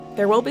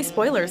There will be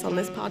spoilers on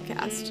this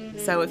podcast,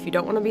 so if you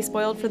don't want to be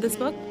spoiled for this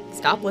book,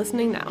 stop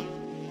listening now.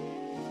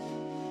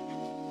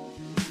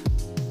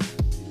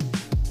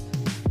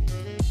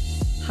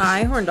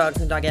 Hi, horn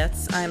dogs and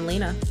dogettes. I'm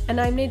Lena. And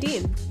I'm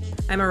Nadine.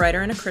 I'm a writer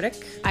and a critic.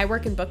 I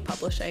work in book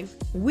publishing.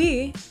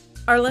 We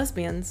are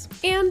lesbians.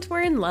 And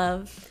we're in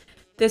love.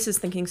 This is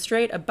Thinking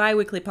Straight, a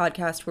bi-weekly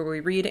podcast where we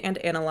read and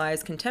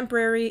analyze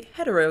contemporary,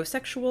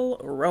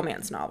 heterosexual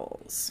romance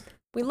novels.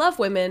 We love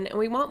women, and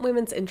we want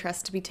women's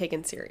interests to be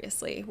taken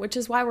seriously, which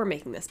is why we're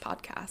making this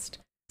podcast.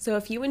 So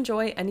if you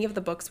enjoy any of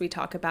the books we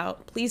talk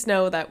about, please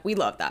know that we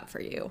love that for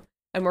you,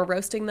 and we're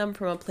roasting them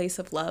from a place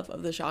of love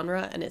of the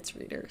genre and its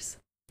readers.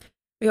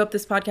 We hope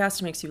this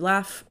podcast makes you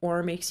laugh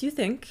or makes you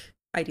think,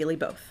 ideally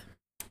both.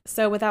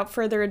 So without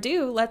further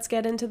ado, let's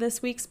get into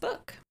this week's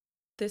book.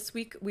 This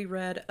week we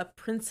read A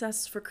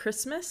Princess for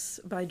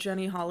Christmas by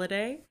Jenny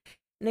Holiday.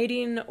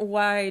 Nadine,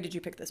 why did you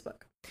pick this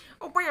book?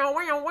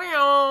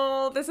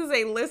 Wow. This is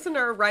a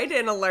listener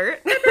write-in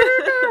alert.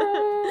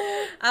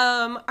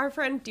 Our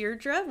friend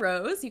Deirdre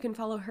Rose, you can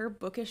follow her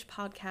bookish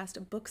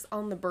podcast, Books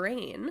on the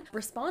Brain,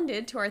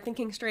 responded to our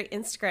Thinking Straight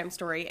Instagram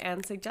story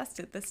and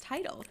suggested this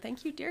title.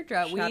 Thank you,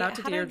 Deirdre. Shout out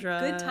to Deirdre.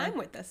 A good time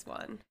with this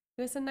one.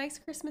 It was a nice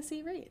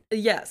Christmassy read.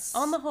 Yes.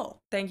 On the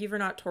whole. Thank you for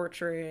not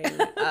torturing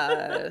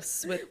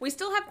us with We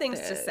still have things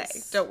to say.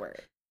 Don't worry.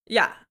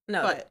 Yeah,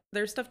 no, but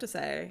there's stuff to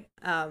say.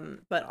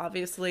 But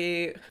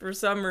obviously, for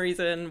some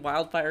reason,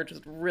 Wildfire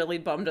just really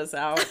bummed us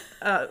out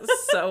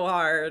so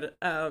hard.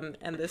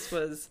 And this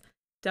was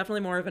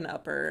definitely more of an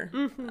upper,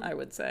 I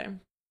would say.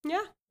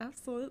 Yeah,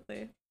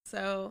 absolutely.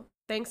 So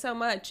thanks so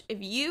much. If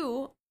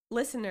you,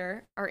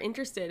 listener, are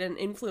interested in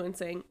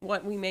influencing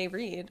what we may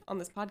read on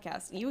this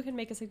podcast, you can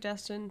make a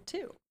suggestion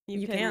too.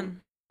 You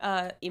can.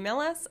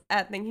 Email us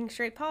at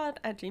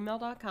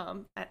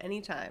thinkingstraightpod@gmail.com at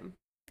any time.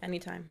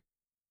 Anytime.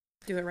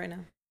 Do it right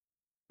now.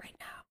 Right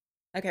now.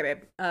 Okay,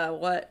 babe.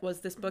 What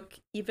was this book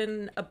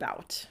even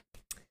about?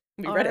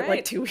 We read it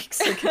like 2 weeks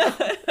ago.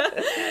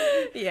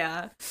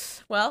 Yeah.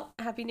 Well,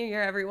 Happy New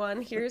Year,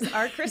 everyone. Here's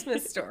our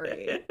Christmas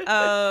story.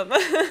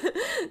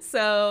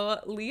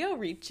 So Leo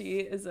Ricci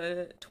is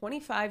a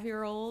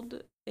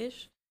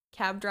 25-year-old-ish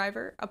cab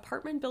driver,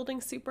 apartment building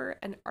super,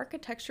 and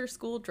architecture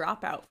school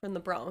dropout from the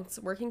Bronx,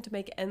 working to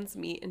make ends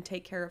meet and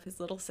take care of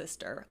his little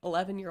sister,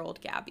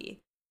 11-year-old Gabby,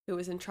 who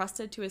was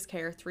entrusted to his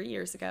care 3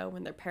 years ago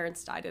when their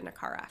parents died in a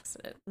car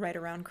accident. Right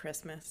around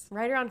Christmas.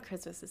 Right around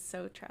Christmas is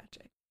so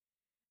tragic.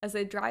 As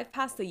they drive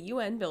past the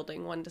UN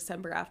building one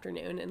December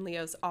afternoon in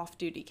Leo's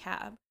off-duty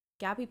cab,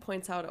 Gabby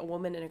points out a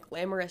woman in a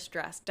glamorous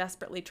dress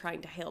desperately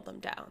trying to hail them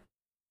down.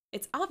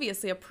 It's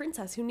obviously a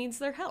princess who needs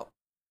their help.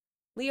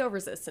 Leo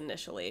resists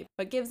initially,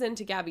 but gives in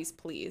to Gabby's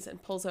pleas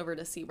and pulls over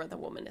to see where the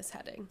woman is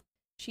heading.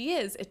 She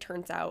is, it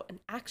turns out, an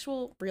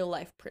actual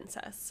real-life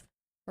princess.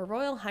 Her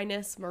Royal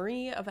Highness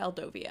Marie of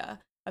Aldovia,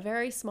 a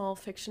very small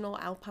fictional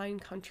alpine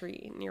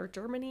country near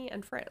Germany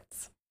and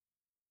France.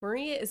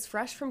 Marie is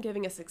fresh from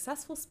giving a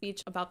successful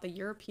speech about the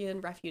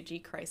European refugee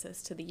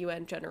crisis to the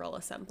UN General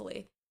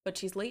Assembly, but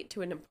she's late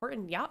to an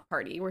important yacht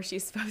party where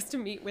she's supposed to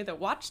meet with a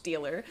watch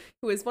dealer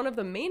who is one of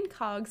the main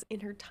cogs in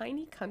her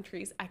tiny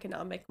country's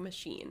economic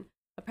machine.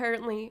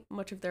 Apparently,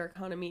 much of their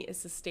economy is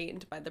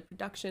sustained by the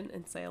production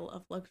and sale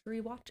of luxury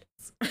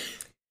watches.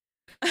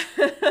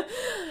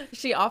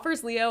 She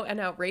offers Leo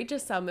an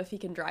outrageous sum if he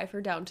can drive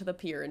her down to the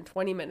pier in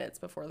 20 minutes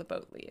before the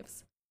boat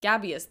leaves.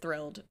 Gabby is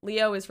thrilled,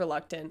 Leo is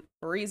reluctant,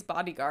 Marie's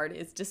bodyguard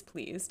is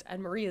displeased,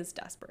 and Marie is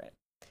desperate.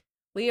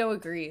 Leo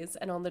agrees,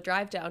 and on the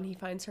drive down he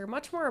finds her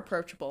much more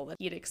approachable than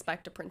he'd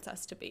expect a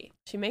princess to be.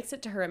 She makes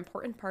it to her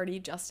important party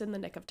just in the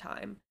nick of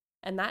time,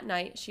 and that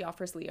night she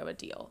offers Leo a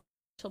deal.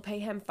 She'll pay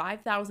him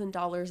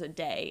 $5,000 a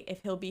day if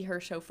he'll be her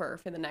chauffeur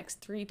for the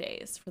next 3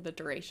 days for the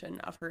duration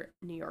of her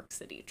New York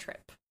City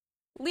trip.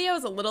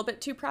 Leo's a little bit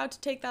too proud to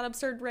take that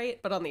absurd rate,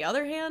 but on the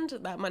other hand,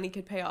 that money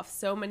could pay off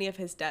so many of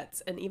his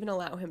debts and even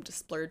allow him to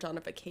splurge on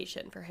a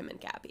vacation for him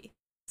and Gabby.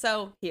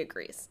 So he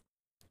agrees.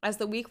 As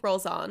the week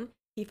rolls on,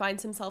 he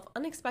finds himself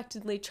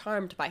unexpectedly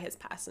charmed by his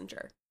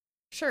passenger.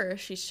 Sure,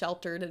 she's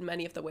sheltered in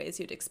many of the ways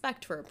you'd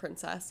expect for a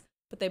princess,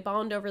 but they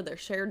bond over their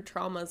shared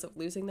traumas of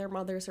losing their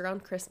mothers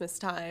around Christmas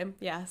time.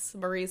 Yes,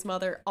 Marie's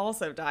mother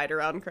also died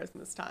around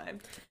Christmas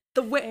time.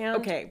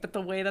 Okay, but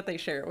the way that they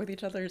share it with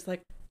each other is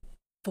like,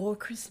 4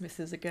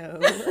 Christmases ago.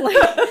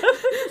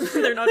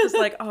 They're not just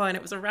like, oh, and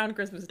it was around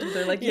Christmas.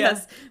 They're like,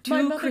 yes,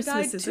 2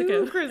 Christmases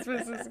ago. 2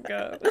 Christmases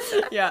ago.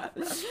 Yeah.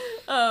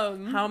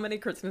 How many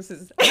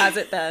Christmases has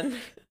it been?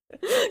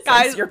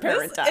 Guys, your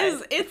parents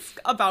died. It's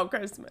about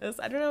Christmas.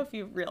 I don't know if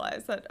you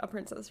realize that A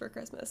Princess for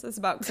Christmas is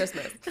about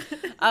Christmas.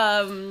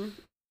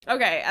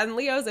 Okay, and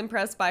Leo's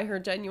impressed by her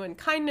genuine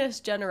kindness,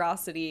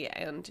 generosity,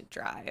 and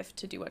drive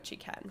to do what she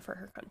can for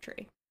her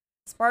country.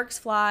 Sparks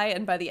fly,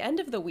 and by the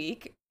end of the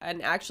week,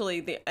 and actually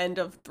the end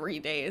of 3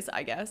 days,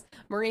 I guess,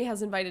 Marie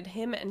has invited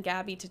him and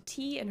Gabby to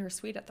tea in her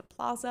suite at the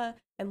Plaza,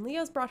 and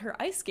Leo's brought her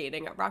ice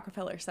skating at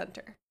Rockefeller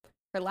Center.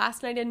 Her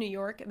last night in New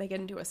York, they get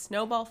into a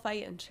snowball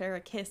fight and share a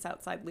kiss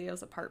outside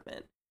Leo's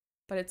apartment.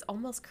 But it's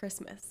almost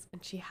Christmas,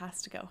 and she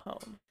has to go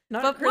home.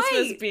 Not But Christmas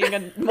wait. being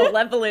a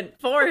malevolent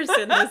force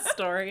in this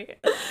story.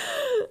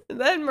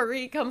 Then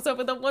Marie comes up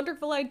with a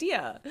wonderful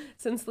idea.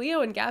 Since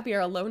Leo and Gabby are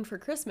alone for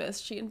Christmas,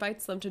 she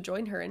invites them to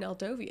join her in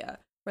Eldovia,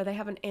 where they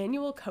have an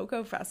annual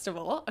cocoa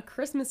festival, a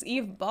Christmas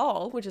Eve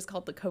ball, which is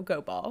called the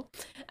Cocoa Ball,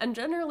 and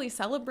generally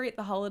celebrate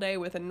the holiday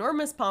with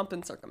enormous pomp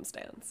and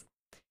circumstance.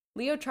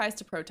 Leo tries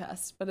to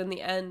protest, but in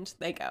the end,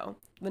 they go.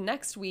 The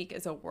next week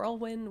is a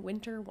whirlwind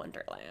winter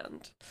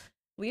wonderland.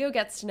 Leo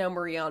gets to know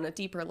Marie on a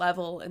deeper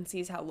level and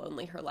sees how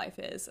lonely her life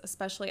is,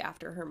 especially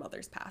after her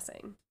mother's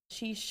passing.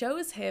 She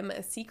shows him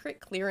a secret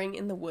clearing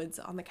in the woods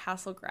on the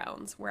castle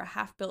grounds where a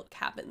half-built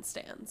cabin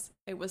stands.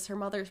 It was her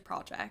mother's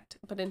project,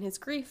 but in his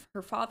grief,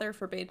 her father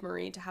forbade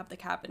Marie to have the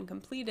cabin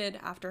completed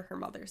after her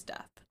mother's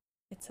death.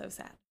 It's so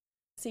sad.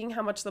 Seeing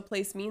how much the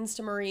place means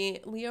to Marie,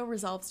 Leo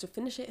resolves to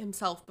finish it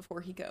himself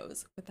before he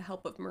goes, with the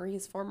help of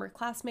Marie's former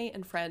classmate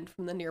and friend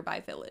from the nearby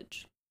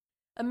village.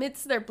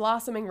 Amidst their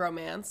blossoming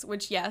romance,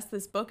 which yes,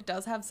 this book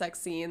does have sex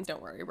scenes,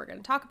 don't worry, we're going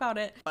to talk about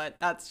it, but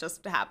that's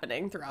just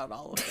happening throughout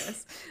all of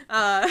this.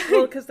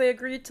 Well, because they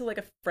agreed to like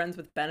a friends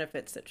with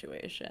benefits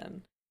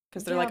situation.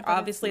 Because they're Yeah, like, but it's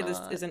obviously this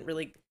not. isn't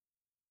really...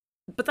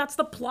 But that's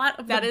the plot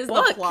of That the is the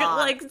book. plot.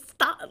 Like,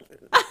 stop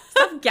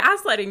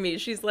gaslighting me.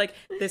 She's like,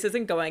 this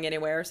isn't going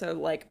anywhere, so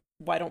like,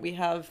 why don't we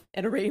have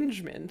an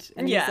arrangement?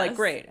 And he's like, Yes.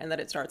 great. And then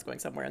it starts going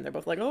somewhere, and they're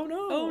both like, oh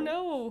no. Oh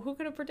no, who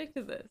could have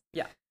predicted this?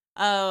 Yeah.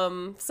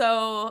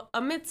 So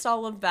amidst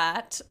all of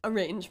that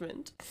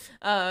arrangement,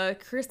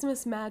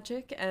 Christmas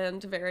magic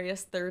and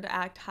various third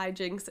act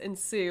hijinks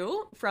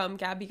ensue, from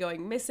Gabby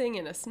going missing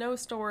in a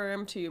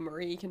snowstorm to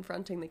Marie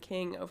confronting the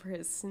king over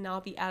his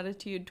snobby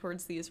attitude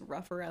towards these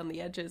rough around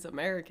the edges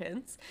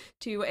Americans,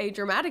 to a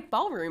dramatic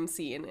ballroom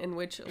scene in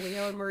which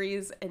Leo and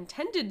Marie's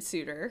intended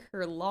suitor,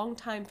 her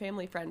longtime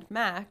family friend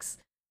Max,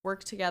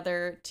 work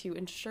together to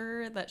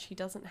ensure that she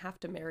doesn't have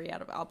to marry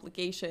out of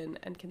obligation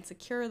and can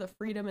secure the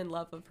freedom and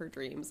love of her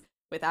dreams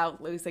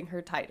without losing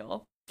her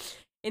title.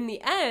 In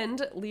the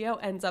end, Leo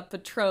ends up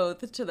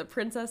betrothed to the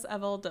Princess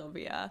of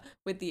Eldovia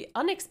with the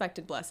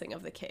unexpected blessing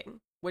of the king,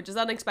 which is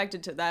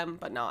unexpected to them,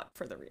 but not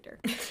for the reader.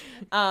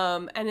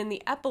 And in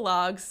the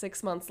epilogue,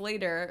 6 months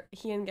later,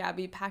 he and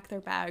Gabby pack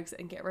their bags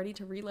and get ready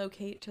to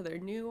relocate to their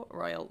new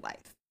royal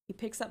life. He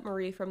picks up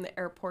Marie from the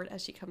airport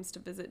as she comes to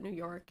visit New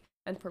York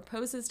and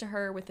proposes to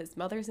her with his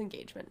mother's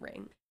engagement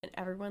ring, and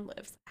everyone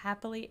lives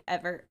happily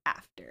ever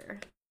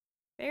after.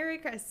 Merry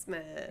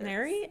Christmas.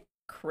 Merry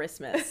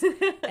Christmas.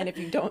 And if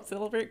you don't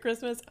celebrate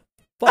Christmas,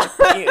 fuck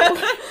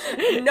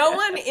you. No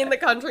one in the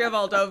country of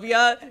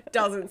Moldovia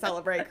doesn't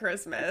celebrate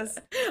Christmas.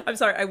 I'm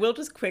sorry, I will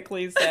just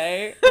quickly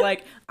say,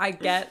 like, I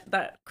get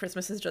that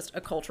Christmas is just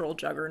a cultural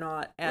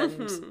juggernaut,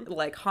 and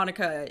like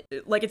Hanukkah,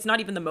 like, it's not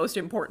even the most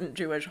important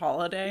Jewish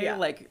holiday. Yeah.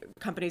 Like,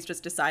 companies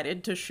just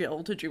decided to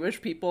shill to Jewish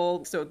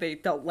people so they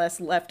felt less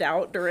left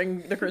out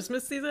during the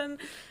Christmas season.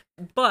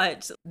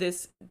 But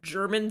this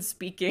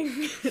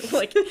German-speaking,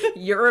 like,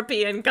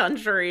 European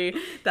country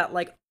that,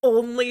 like,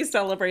 only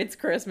celebrates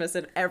Christmas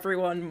and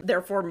everyone,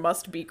 therefore,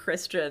 must be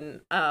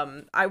Christian.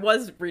 I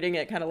was reading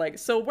it kind of like,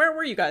 so where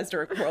were you guys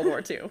during World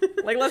War II?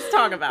 Like, let's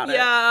talk about it.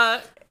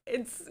 Yeah,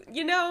 it's,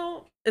 you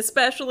know...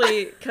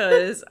 Especially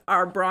because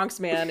our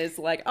Bronx man is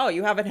like, oh,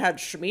 you haven't had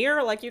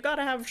schmear? Like, you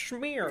gotta have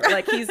schmear.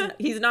 Like,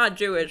 he's not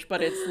Jewish,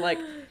 but it's like,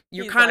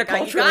 you're He's kind of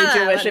like, "Oh, you culturally gotta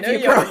have Jewish a if New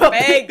you York grow up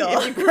bagel."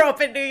 if you grow up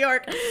in New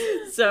York.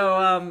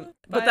 So,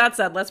 but that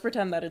said, let's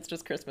pretend that it's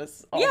just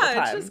Christmas all the time.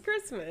 Yeah, it's just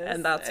Christmas.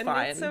 And that's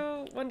fine. It's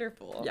so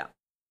wonderful. Yeah.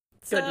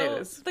 So, Good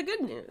news. The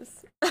good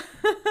news.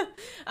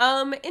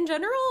 In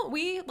general,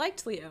 we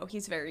liked Leo.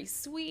 He's very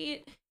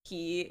sweet.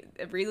 He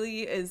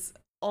really is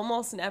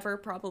almost never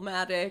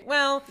problematic.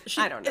 Well,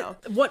 I don't know.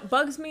 What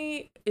bugs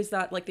me is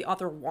that, like, the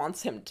author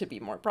wants him to be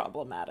more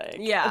problematic.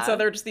 Yeah. And so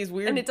they're just these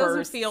weird And it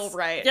bursts. doesn't feel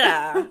right.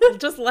 Yeah.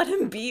 Just let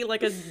him be,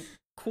 like, a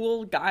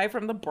cool guy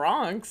from the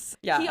Bronx.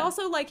 Yeah. He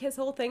also, like, his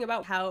whole thing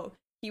about how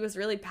he was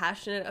really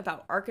passionate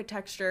about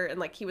architecture, and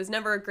like he was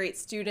never a great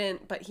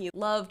student, but he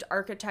loved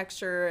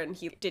architecture, and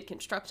he did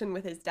construction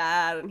with his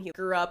dad, and he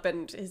grew up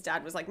and his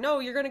dad was like, no,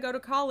 you're gonna go to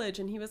college,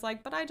 and he was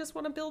like, but I just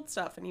want to build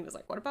stuff, and he was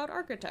like, what about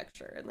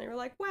architecture? And they were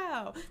like,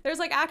 wow, there's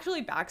like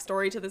actually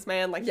backstory to this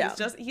man. Like,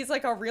 he's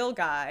like a real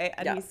guy,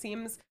 and he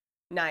seems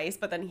nice,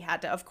 but then he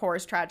had to, of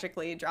course,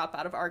 tragically drop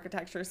out of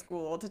architecture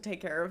school to take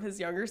care of his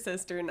younger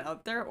sister. Now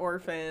they're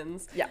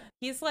orphans. Yeah.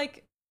 He's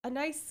like a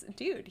nice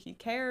dude. He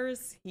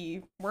cares.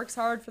 He works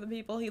hard for the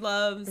people he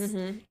loves.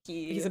 Mm-hmm.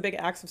 He's a big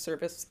acts of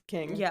service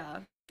king. Yeah,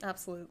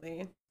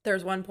 absolutely.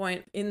 There's one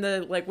point in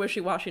the, like,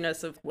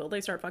 wishy-washiness of will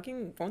they start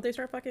fucking? Won't they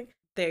start fucking?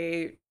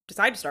 They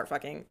decide to start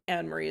fucking,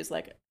 and Marie's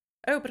like,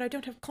 oh, but I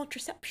don't have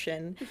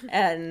contraception.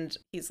 And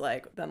he's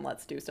like, then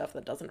let's do stuff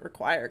that doesn't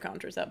require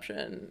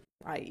contraception,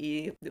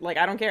 i.e., like,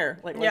 I don't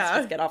care. Like, let's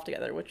just get off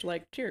together, which,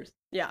 like, cheers.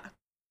 Yeah.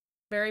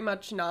 Very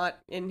much not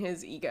in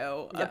his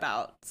ego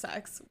about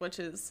sex, which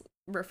is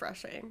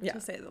refreshing, to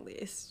say the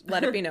least.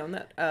 Let it be known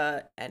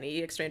that any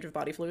exchange of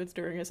body fluids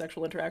during a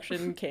sexual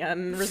interaction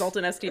can result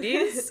in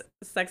STDs.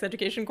 Sex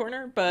education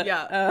corner. But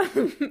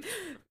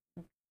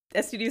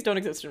STDs don't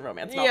exist in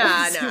romance novels.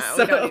 Yeah, no,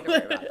 we don't need to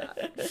worry about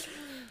that.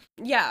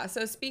 Yeah,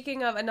 so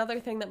speaking of, another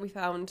thing that we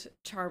found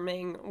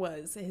charming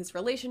was his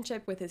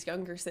relationship with his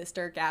younger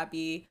sister,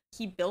 Gabby.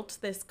 He built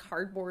this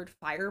cardboard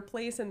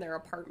fireplace in their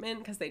apartment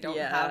because they don't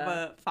have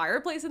a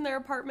fireplace in their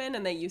apartment,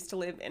 and they used to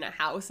live in a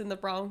house in the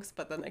Bronx,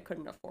 but then they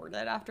couldn't afford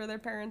it after their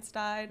parents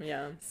died.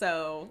 Yeah.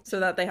 So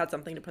that they had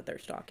something to put their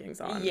stockings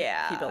on.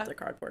 Yeah. He built a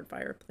cardboard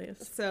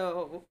fireplace.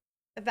 So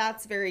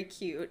that's very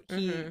cute.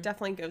 He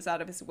definitely goes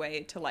out of his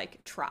way to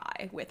like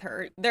try with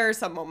her. There are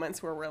some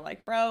moments where we're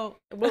like, bro,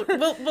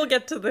 we'll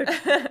get to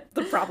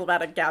the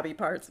problematic Gabby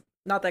parts.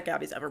 Not that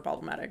Gabby's ever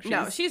problematic.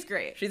 She's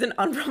great. She's an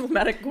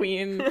unproblematic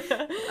queen.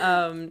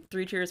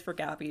 3 cheers for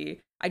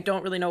Gabby. I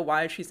don't really know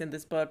why she's in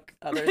this book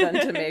other than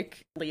to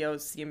make Leo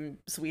seem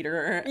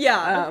sweeter.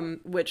 Yeah.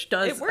 Which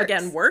does,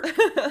 again, work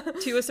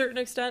to a certain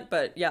extent.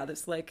 But yeah,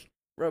 this like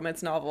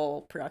romance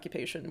novel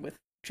preoccupation with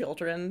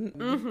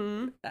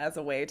children as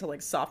a way to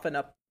like soften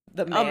up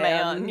the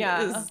man,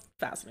 is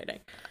fascinating.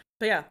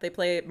 But yeah, they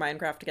play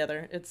Minecraft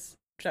together. It's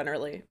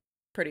generally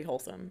pretty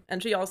wholesome.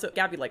 And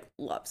Gabby like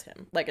loves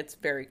him. Like it's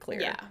very clear.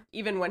 Yeah.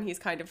 Even when he's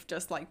kind of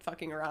just like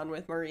fucking around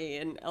with Marie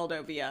and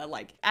Eldovia,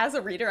 like as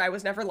a reader, I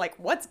was never like,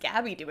 what's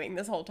Gabby doing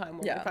this whole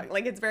time?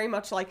 Like it's very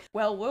much like,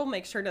 well, we'll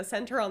make sure to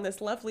send her on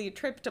this lovely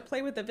trip to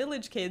play with the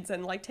village kids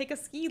and like take a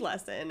ski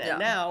lesson. And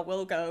now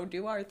we'll go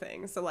do our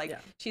thing. So like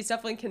she's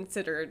definitely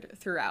considered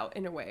throughout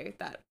in a way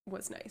that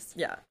was nice.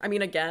 Yeah. I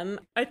mean, again,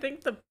 I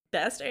think the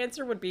best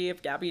answer would be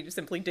if Gabby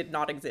simply did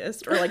not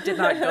exist or like did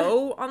not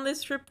go on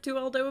this trip to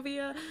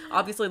Eldovia.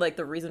 Obviously, like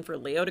the reason for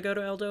Leo to go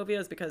to Eldovia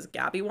is because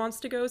Gabby wants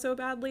to go so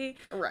badly.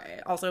 Right.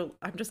 Also,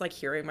 I'm just like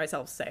hearing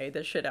myself say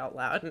this shit out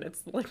loud and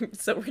it's like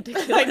so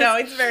ridiculous. I know,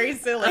 it's very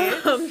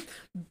silly.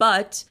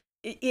 But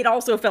it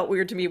also felt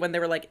weird to me when they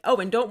were like, oh,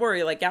 and don't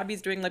worry, like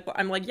Gabby's doing like,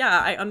 I'm like, yeah,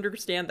 I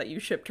understand that you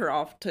shipped her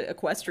off to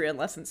equestrian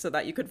lessons so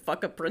that you could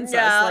fuck a princess.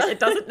 Yeah. Like it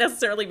doesn't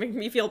necessarily make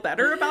me feel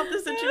better about the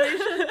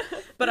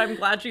situation, but I'm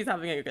glad she's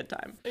having a good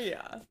time.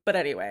 Yeah. But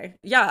anyway,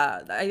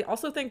 yeah, I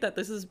also think that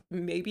this is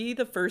maybe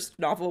the first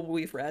novel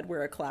we've read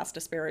where a class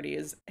disparity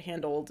is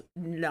handled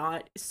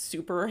not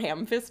super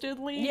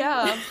ham-fistedly.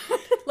 Yeah.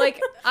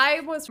 Like, I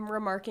was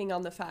remarking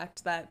on the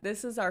fact that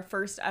this is our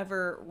first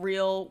ever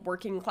real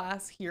working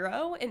class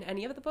hero in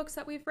any of the books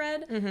that we've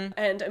read.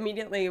 And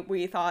immediately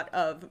we thought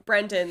of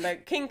Brendan, the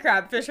king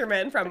crab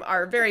fisherman from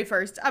our very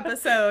first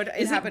episode.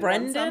 Is it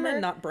Brendan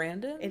and not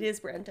Brandon? It is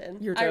Brendan.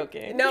 You're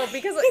joking. No,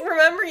 because like,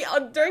 remember,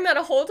 during that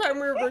whole time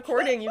we were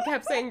recording, you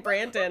kept saying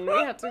Brandon. We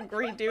had to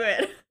redo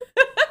it.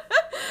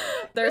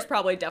 There's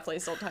probably definitely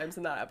still times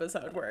in that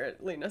episode where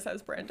Lena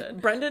says Brandon.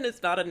 Brendan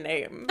is not a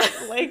name.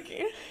 Like...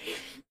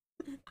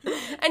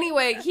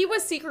 Anyway, he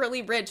was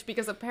secretly rich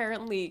because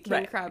apparently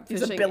king crab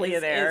fishing He's a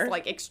billionaire. is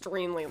like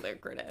extremely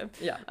lucrative.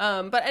 Yeah.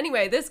 But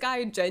anyway, this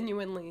guy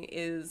genuinely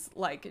is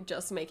like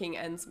just making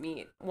ends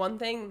meet. One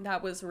thing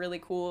that was really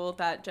cool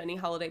that Jenny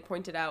Holiday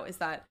pointed out is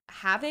that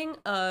having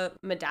a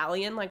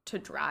medallion like to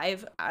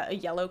drive a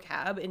yellow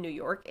cab in New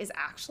York is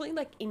actually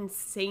like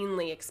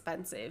insanely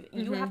expensive.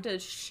 You have to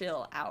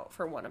shill out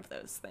for one of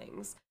those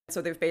things.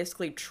 So they've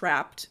basically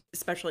trapped,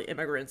 especially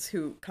immigrants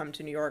who come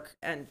to New York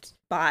and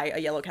buy a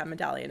yellow cab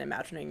medallion,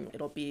 imagining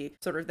it'll be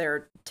sort of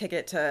their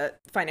ticket to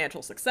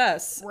financial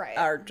success,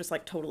 are just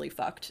like totally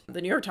fucked.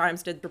 The New York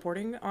Times did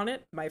reporting on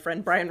it. My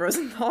friend Brian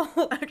Rosenthal,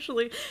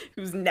 actually,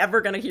 who's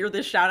never going to hear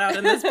this shout out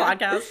in this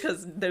podcast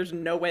because there's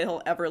no way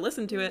he'll ever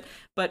listen to it.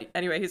 But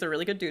anyway, he's a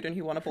really good dude and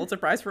he won a Pulitzer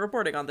Prize for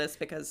reporting on this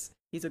because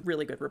he's a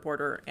really good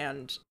reporter.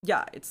 And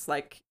yeah, it's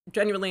like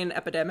genuinely an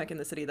epidemic in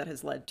the city that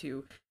has led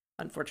to,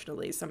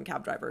 unfortunately, some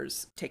cab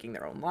drivers taking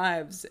their own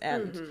lives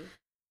and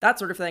that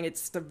sort of thing.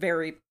 It's a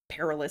very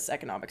perilous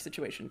economic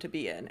situation to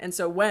be in. And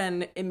so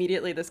when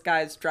immediately this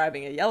guy's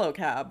driving a yellow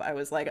cab, I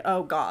was like,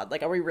 oh God,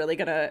 like, are we really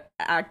gonna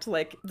act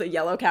like the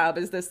yellow cab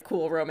is this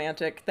cool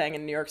romantic thing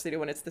in New York City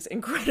when it's this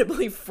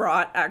incredibly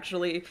fraught,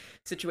 actually,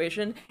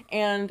 situation?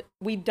 And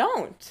we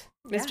don't.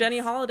 Miss Jenny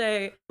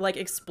Holiday, like,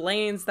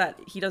 explains that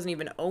he doesn't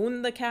even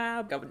own the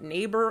cab. A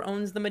neighbor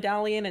owns the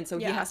medallion, and so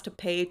he has to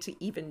pay to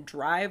even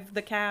drive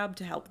the cab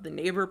to help the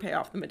neighbor pay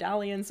off the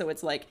medallion. So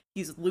it's like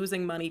he's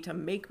losing money to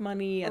make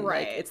money, and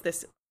like it's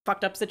this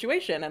fucked up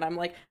situation. And I'm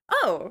like,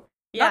 oh,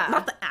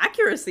 not the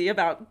accuracy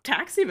about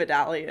taxi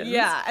medallions.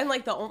 Yeah, and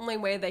like the only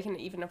way they can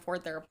even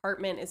afford their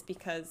apartment is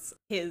because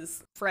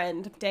his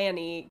friend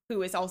Danny,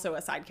 who is also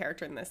a side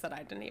character in this that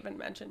I didn't even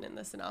mention in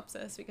the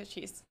synopsis because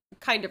she's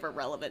kind of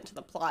irrelevant to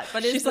the plot,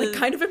 but she's like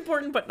kind of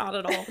important but not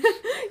at all.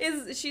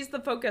 She's the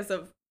focus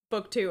of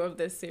book 2 of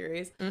this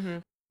series.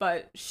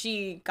 But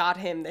she got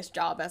him this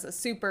job as a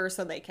super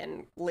so they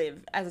can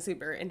live as a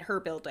super in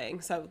her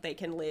building so they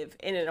can live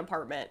in an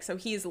apartment. So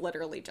he's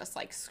literally just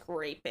like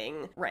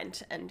scraping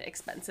rent and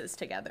expenses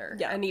together.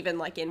 Yeah. And even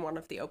like in one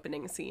of the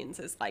opening scenes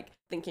is like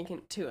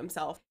thinking to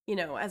himself, you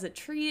know, as a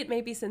treat,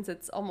 maybe since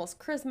it's almost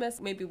Christmas,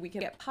 maybe we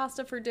can get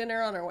pasta for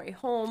dinner on our way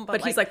home.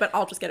 But he's like, but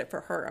I'll just get it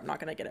for her. I'm not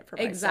going to get it for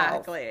myself.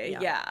 Exactly.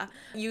 Yeah.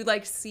 You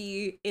like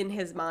see in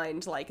his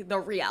mind like the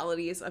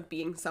realities of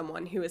being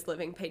someone who is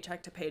living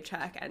paycheck to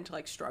paycheck and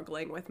like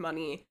struggling with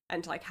money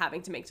and like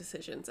having to make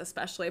decisions,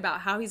 especially about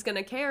how he's going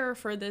to care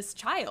for this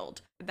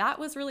child. That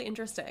was really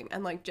interesting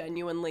and like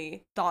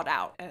genuinely thought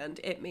out, and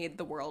it made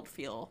the world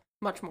feel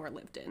much more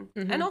lived in,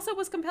 and also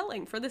was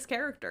compelling for this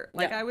character.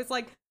 Like, I was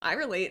like, I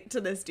relate to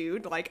this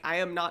dude. Like, I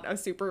am not a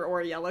super or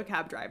a yellow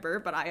cab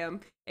driver, but I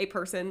am a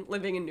person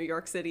living in New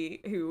York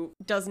City who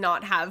does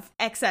not have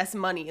excess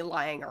money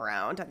lying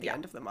around at the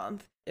end of the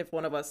month. If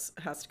one of us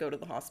has to go to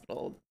the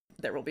hospital,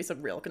 there will be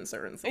some real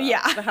concerns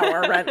about how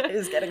our rent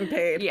is getting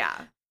paid.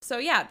 Yeah. So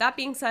yeah, that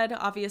being said,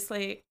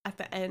 obviously at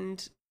the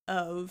end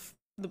of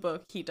the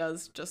book, he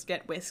does just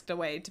get whisked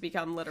away to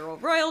become literal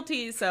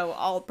royalty, so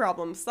all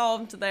problems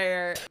solved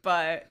there.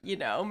 But, you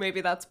know,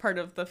 maybe that's part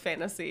of the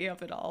fantasy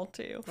of it all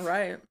too.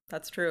 Right,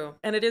 that's true.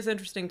 And it is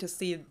interesting to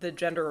see the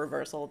gender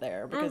reversal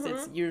there, because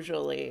it's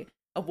usually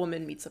a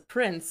woman meets a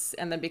prince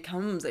and then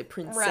becomes a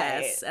princess.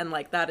 Right. And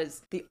like, that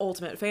is the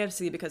ultimate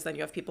fantasy, because then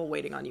you have people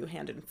waiting on you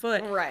hand and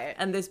foot. Right.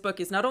 And this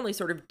book is not only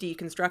sort of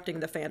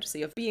deconstructing the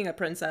fantasy of being a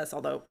princess,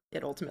 although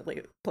it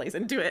ultimately plays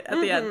into it at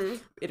the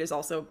end, it is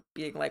also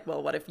being like,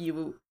 well, what if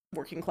you,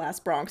 working class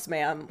Bronx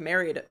man,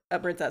 married a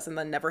princess and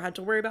then never had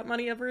to worry about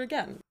money ever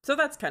again? So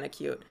that's kind of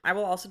cute. I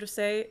will also just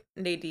say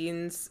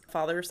Nadine's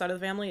father's side of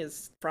the family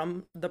is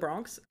from the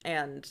Bronx,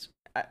 and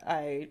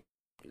I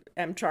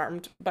am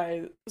charmed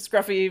by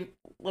scruffy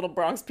little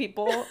Bronx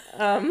people.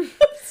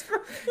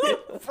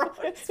 Scruffy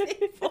Bronx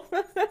people.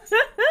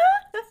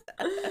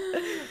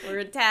 We're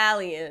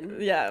Italian.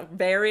 Yeah,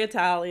 very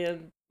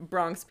Italian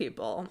Bronx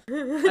people. I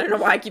don't know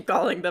why I keep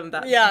calling them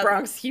that.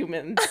 Bronx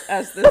humans,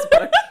 as this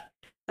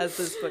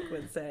book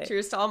would say.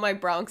 Cheers to all my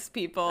Bronx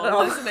people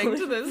listening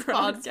to this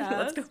podcast.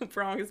 Let's go,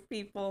 Bronx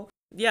people.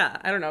 Yeah,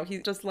 I don't know.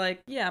 He's just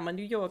like, yeah, I'm a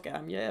New Yorker.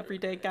 I'm your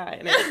everyday guy.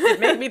 And it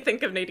made me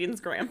think of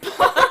Nadine's grandpa.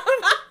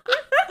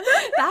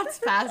 That's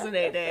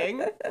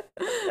fascinating.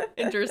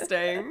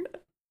 Interesting.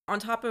 On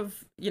top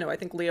of, you know, I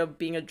think Leo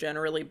being a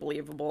generally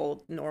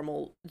believable,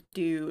 normal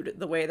dude,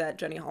 the way that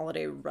Jenny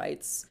Holiday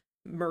writes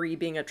Marie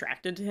being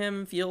attracted to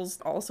him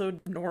feels also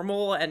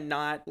normal and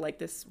not like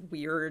this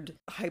weird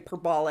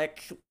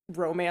hyperbolic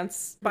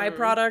romance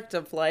byproduct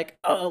of like,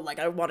 oh, like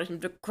I wanted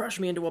him to crush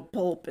me into a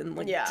pulp and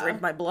like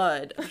drink my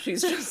blood.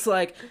 She's just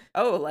like,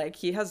 oh, like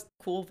he has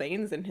cool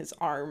veins in his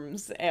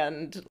arms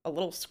and a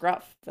little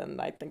scruff,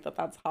 and I think that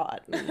that's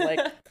hot. And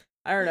like,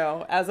 I don't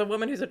know, as a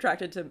woman who's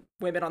attracted to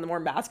women on the more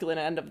masculine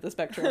end of the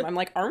spectrum, I'm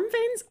like, arm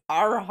veins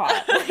are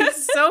hot. Like,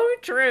 so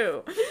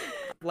true.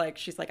 Like,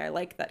 she's like, I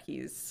like that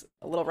he's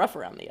a little rough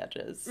around the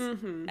edges.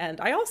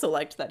 And I also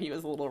liked that he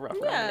was a little rough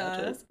around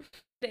the edges.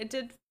 It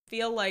did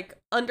feel like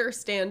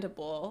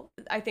understandable.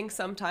 I think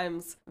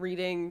sometimes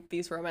reading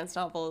these romance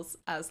novels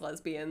as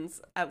lesbians,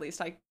 at least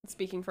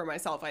speaking for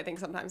myself, I think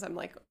sometimes I'm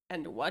like,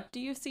 and what do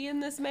you see in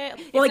this man?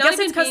 Well, it's I guess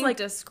not it's because being like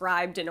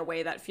described in a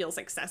way that feels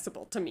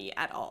accessible to me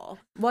at all.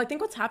 Well, I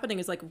think what's happening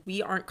is like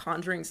we aren't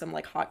conjuring some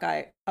like hot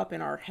guy up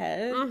in our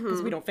head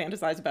because we don't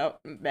fantasize about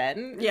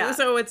men. Yeah.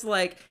 So it's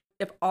like,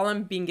 if all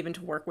I'm being given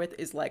to work with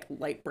is like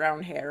light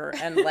brown hair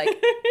and like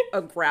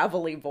a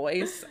gravelly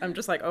voice, I'm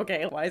just like,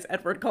 okay, why is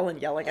Edward Cullen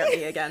yelling at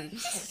me again?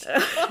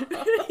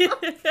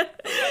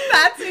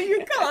 That's who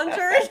you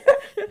conjured.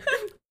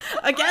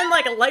 Again,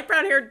 like light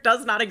brown hair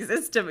does not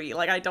exist to me.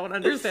 Like, I don't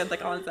understand the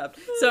concept.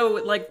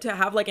 So like to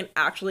have like an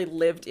actually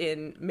lived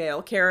in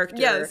male character.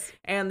 Yes.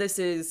 And it's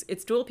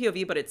dual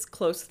POV, but it's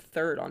close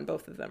third on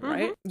both of them,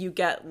 right? You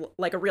get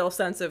like a real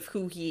sense of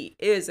who he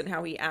is and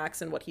how he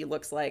acts and what he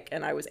looks like.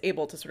 And I was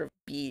able to sort of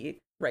be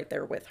right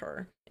there with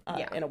her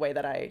in a way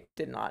that I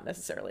did not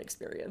necessarily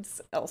experience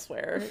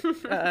elsewhere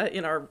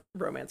in our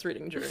romance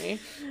reading journey.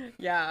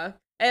 Yeah.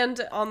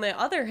 And on the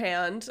other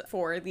hand,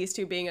 for these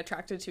two being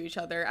attracted to each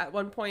other, at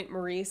one point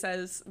Marie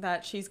says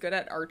that she's good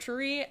at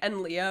archery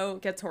and Leo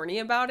gets horny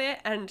about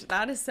it, and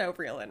that is so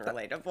real and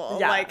relatable.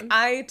 Yeah, like,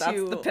 I too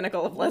that's the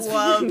pinnacle of lesbian.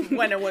 love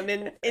when a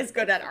woman is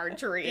good at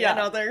archery and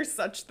other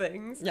such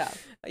things.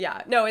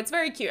 Yeah, no, it's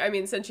very cute. I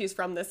mean, since she's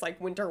from this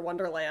like winter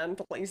wonderland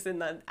place in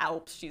the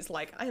Alps, she's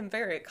like, I am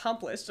very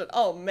accomplished at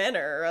all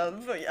manner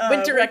of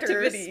winter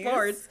activities.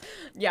 Sports.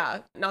 Yeah,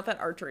 not that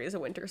archery is a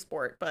winter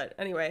sport, but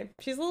anyway,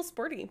 she's a little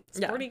sporty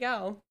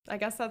gal. I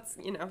guess that's,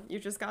 you know, you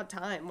just got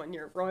time when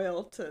you're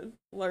royal to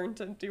learn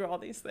to do all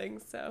these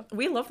things. So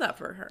we love that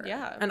for her.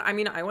 Yeah. And I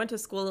mean, I went to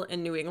school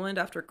in New England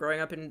after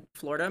growing up in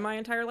Florida my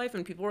entire life,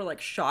 and people were like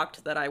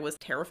shocked that I was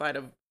terrified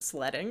of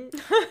sledding.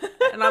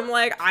 And I'm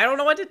like, I don't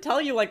know what to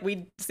tell you. Like,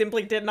 we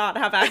simply did not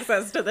have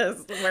access to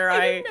this where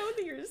I didn't know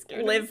that you're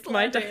scared lived of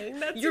my sledding.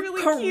 That's You're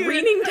really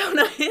careening cute. down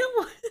a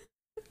hill.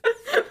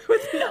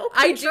 With no control.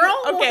 I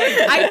do.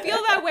 Okay, I feel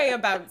that way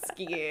about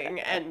skiing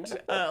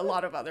and a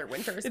lot of other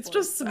winter sports. It's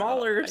just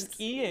smaller so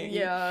skiing.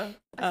 Yeah.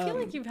 I feel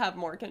like you have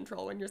more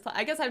control when you're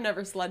I guess I've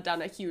never sled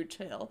down a huge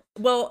hill.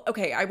 Well,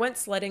 okay, I went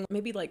sledding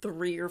maybe like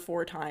 3 or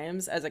 4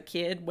 times as a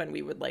kid when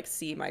we would like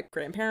see my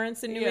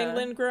grandparents in New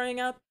England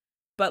growing up.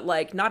 but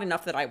like not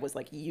enough that I was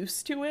like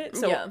used to it.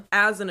 So Yeah.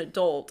 as an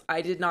adult,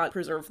 I did not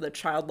preserve the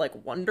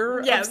childlike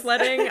wonder Yes. of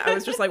sledding. I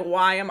was just like,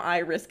 why am I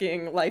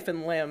risking life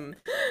and limb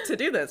to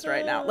do this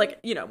right now? Like,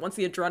 you know, once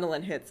the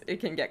adrenaline hits,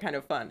 it can get kind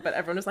of fun. But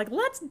everyone was like,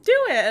 let's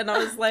do it. And I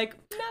was like,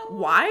 No.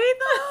 why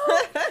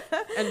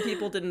though? And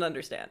people didn't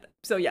understand.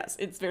 So yes,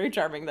 it's very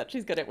charming that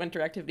she's good at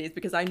winter activities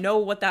because I know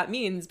what that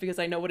means, because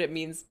I know what it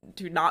means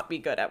to not be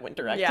good at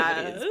winter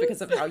activities Yes.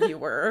 because of how you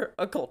were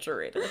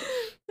acculturated.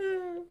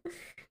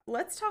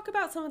 Let's talk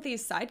about some of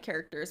these side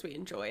characters we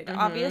enjoyed. Mhm.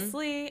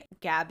 Obviously,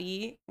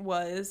 Gabby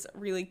was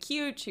really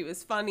cute. She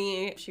was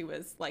funny. She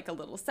was like a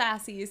little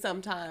sassy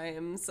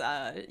sometimes.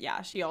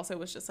 Yeah, she also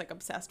was just like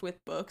obsessed with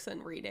books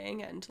and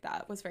reading, and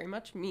that was very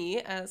much me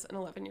as an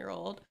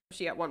 11-year-old.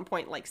 She at one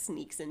point like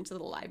sneaks into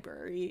the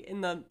library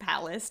in the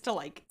palace to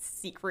like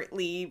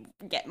secretly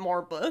get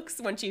more books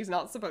when she's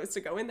not supposed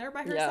to go in there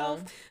by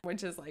herself,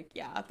 which is like,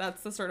 yeah,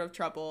 that's the sort of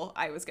trouble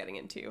I was getting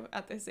into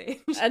at this age.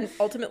 And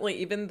ultimately,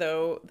 even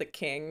though the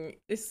king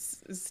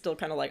is still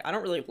kind of like, I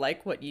don't really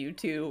like what you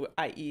two,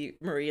 i.e.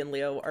 Marie and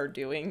Leo, are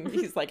doing.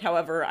 He's like,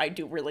 however, I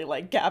do really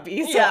like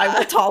Gabby, so I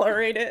will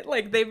tolerate it.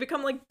 Like, they've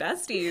become like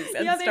besties.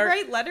 And Yeah, they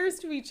write letters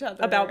to each other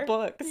about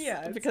books.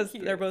 Yeah, it's because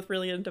cute. they're both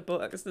really into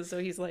books. And so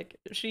he's like,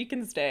 she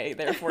can stay,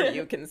 therefore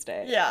you can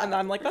stay. Yeah. And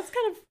I'm like, that's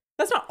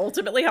not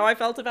ultimately how I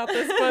felt about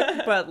this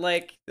book, but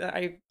like,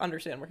 I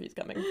understand where he's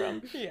coming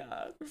from.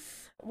 Yeah.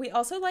 We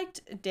also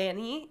liked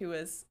Dani, who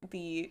was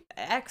the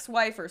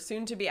ex-wife or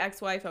soon-to-be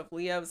ex-wife of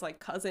Leo's like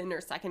cousin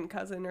or second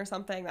cousin or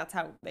something. That's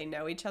how they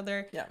know each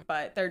other. Yeah.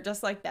 But they're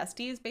just like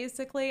besties,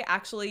 basically.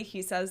 Actually,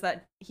 he says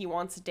that he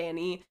wants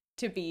Dani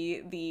to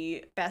be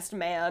the best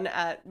man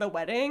at the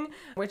wedding,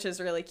 which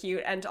is really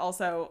cute. And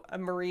also,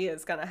 Marie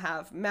is gonna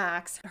have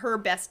Max, her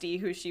bestie,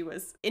 who she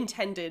was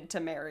intended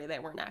to marry. They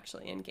weren't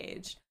actually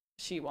engaged.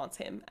 She wants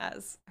him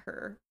as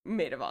her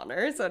maid of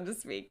honor, so to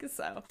speak.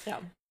 So Yeah.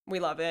 we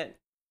love it.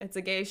 It's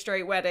a gay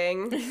straight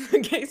wedding.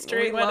 Gay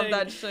straight We wedding.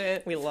 love that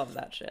shit. We love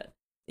that shit.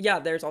 Yeah,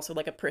 there's also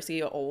like a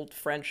prissy old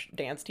French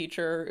dance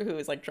teacher who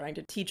is like trying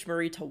to teach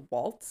Marie to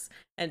waltz,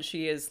 and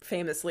she is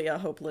famously a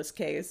hopeless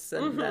case,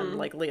 and then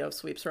like Leo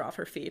sweeps her off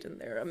her feet and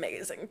they're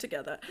amazing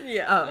together.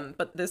 Yeah.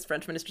 But this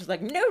Frenchman is just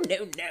like, no,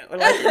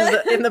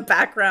 like in the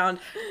background.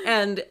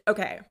 And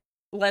okay,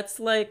 let's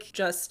like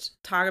just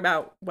talk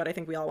about what I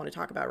think we all want to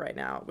talk about right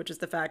now, which is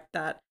the fact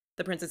that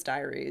The Princess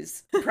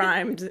Diaries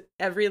primed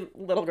every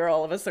little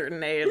girl of a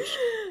certain age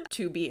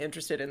to be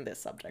interested in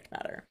this subject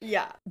matter.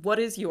 Yeah. What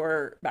is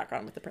your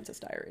background with The Princess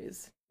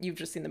Diaries? You've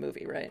just seen the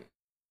movie, right?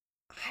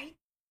 I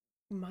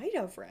might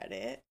have read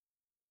it.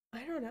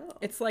 I don't know.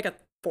 It's like a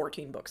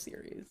 14-book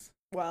series.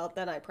 Well,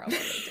 then I probably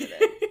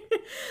didn't.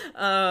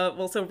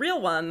 Well, so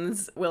real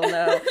ones will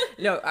know.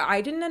 No,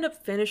 I didn't end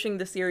up finishing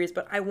the series,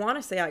 but I want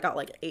to say I got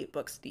like 8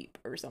 books deep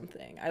or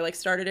something. I like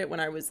started it when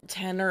I was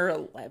 10 or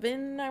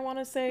 11, I want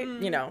to say.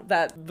 You know,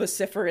 that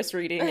vociferous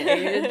reading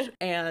age.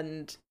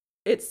 And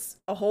it's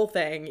a whole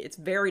thing. It's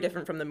very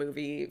different from the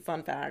movie.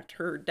 Fun fact,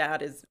 her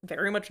dad is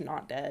very much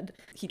not dead.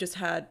 He just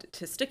had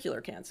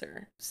testicular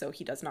cancer, so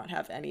he does not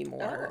have any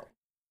more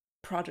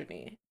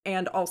progeny.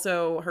 And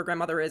also her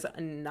grandmother is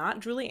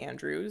not Julie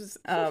Andrews.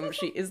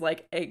 She is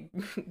like a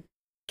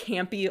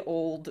campy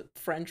old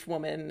French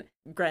woman,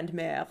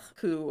 grandmère,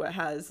 who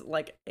has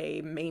like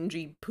a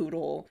mangy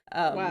poodle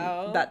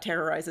that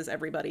terrorizes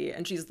everybody,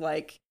 and she's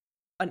like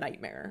a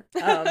nightmare.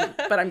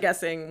 But I'm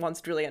guessing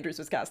once Julie Andrews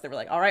was cast, they were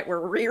like, all right,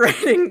 we're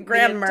rewriting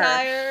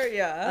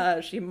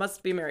Grandma. She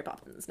must be Mary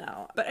Poppins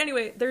now. But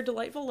anyway, they're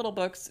delightful little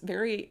books.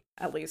 Very,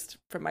 at least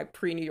from my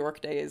pre-New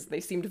York days,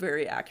 they seemed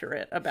very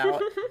accurate about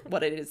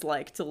what it is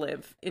like to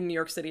live in New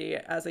York City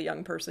as a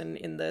young person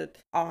in the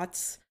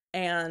aughts.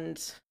 And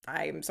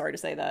I'm sorry to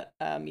say that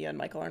Mia and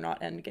Michael are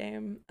not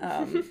Endgame.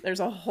 There's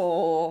a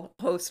whole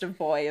host of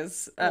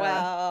boys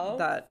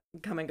that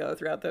come and go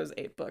throughout those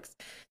 8 books.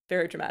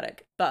 Very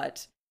dramatic.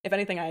 But if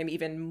anything, I am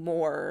even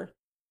more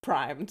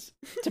primed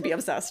to be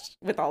obsessed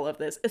with all of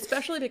this,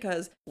 especially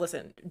because,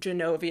 listen,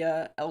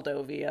 Genovia,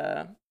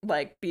 Eldovia,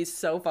 like, be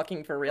so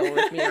fucking for real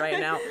with me right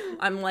now.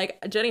 I'm like,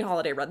 Jenny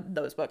Holiday read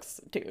those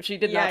books too. She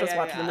did not just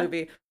watch the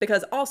movie,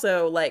 because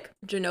also, like,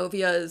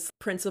 Genovia's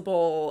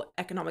principal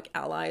economic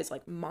ally is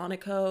like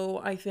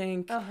Monaco, I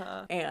think.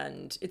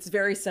 And it's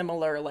very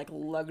similar, like,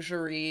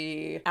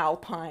 luxury,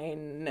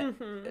 alpine,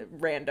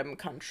 random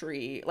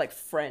country, like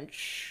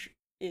Frenchish,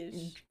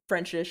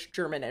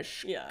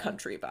 Germanish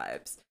country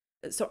vibes.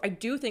 So I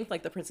do think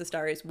like The Princess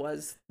Diaries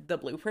was the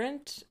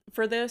blueprint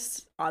for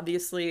this.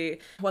 Obviously,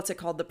 what's it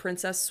called? The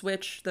Princess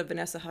Switch, the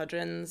Vanessa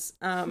Hudgens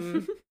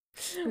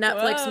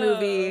Netflix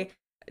movie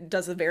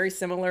does a very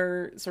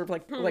similar sort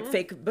of like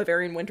fake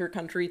Bavarian winter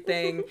country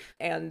thing.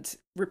 And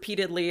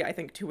repeatedly, I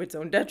think to its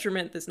own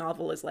detriment, this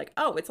novel is like,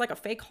 oh, it's like a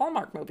fake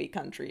Hallmark movie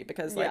country,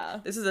 because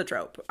like this is a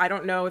trope. I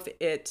don't know if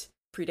it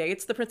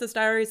predates The Princess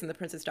Diaries and The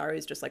Princess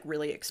Diaries just like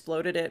really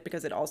exploded it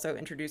because it also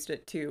introduced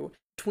it to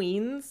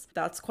tweens.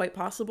 That's quite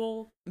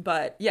possible.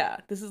 But yeah,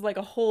 this is like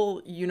a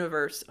whole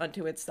universe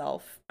unto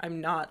itself. I'm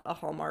not a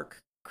Hallmark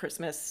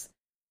Christmas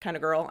kind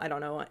of girl. I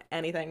don't know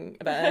anything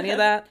about any of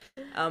that.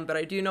 But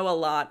I do know a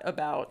lot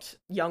about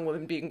young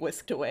women being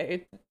whisked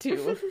away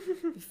to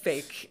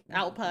fake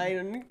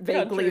Alpine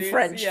vaguely countries,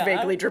 French, yeah.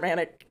 vaguely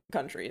Germanic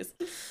countries.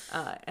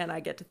 And I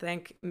get to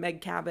thank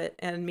Meg Cabot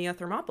and Mia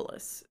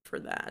Thermopolis for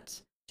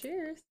that.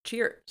 Cheers.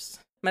 Cheers.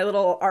 My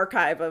little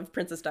archive of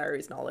Princess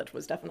Diaries knowledge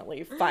was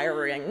definitely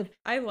firing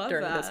I love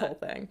during that. this whole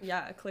thing.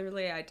 Yeah,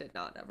 clearly I did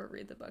not ever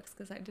read the books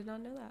because I did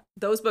not know that.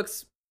 Those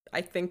books, I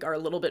think, are a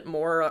little bit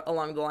more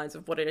along the lines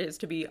of what it is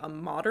to be a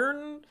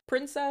modern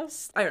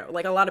princess. I don't know,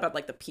 like a lot about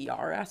like the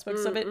PR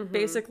aspects of it,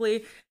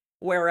 basically.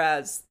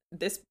 Whereas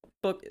this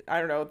book, I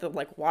don't know, the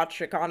like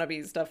watch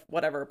economy stuff,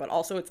 whatever, but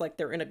also it's like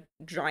they're in a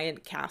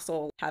giant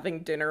castle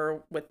having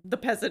dinner with the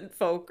peasant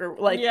folk, or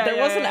like there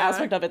was an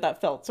aspect of it that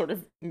felt sort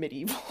of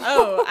medieval.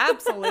 Oh,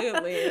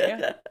 absolutely.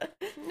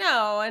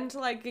 No, and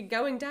like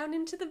going down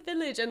into the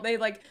village and they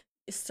like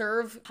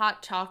serve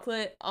hot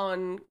chocolate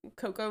on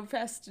Cocoa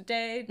Fest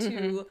Day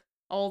to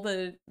all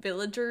the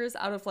villagers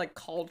out of like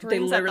cauldrons. They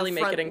literally at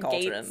the make front it in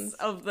cauldrons gates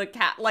of the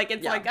cat. Like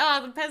it's like,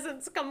 the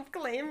peasants come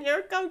claim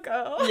your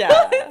cocoa.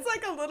 Yeah. It's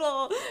like a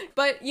little,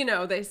 but you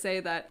know, they say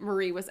that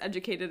Marie was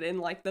educated in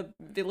like the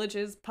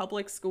village's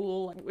public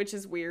school, which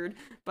is weird,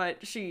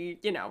 but she,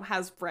 you know,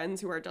 has friends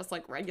who are just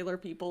like regular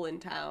people in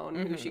town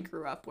who she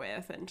grew up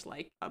with, and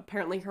like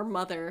apparently her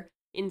mother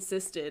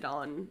insisted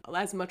on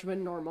as much of a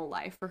normal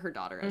life for her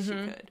daughter as she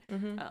could.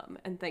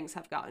 And things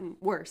have gotten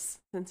worse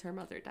since her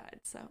mother died,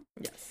 so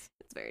Yes.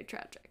 it's very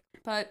tragic.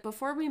 But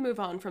before we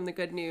move on from the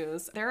good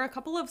news, there are a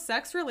couple of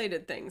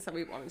sex-related things that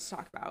we wanted to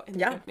talk about in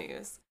the good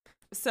news.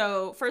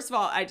 So, first of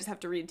all, I just have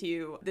to read to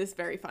you this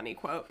very funny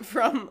quote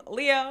from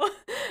Leo.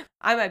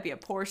 I might be a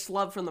poor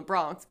schlub from the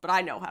Bronx, but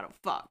I know how to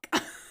fuck.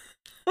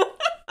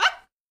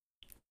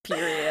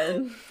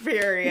 Period.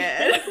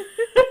 Period.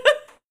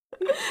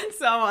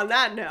 So on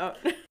that note,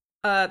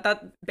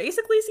 that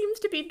basically seems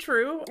to be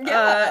true.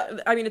 Yeah.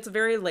 I mean, it's a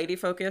very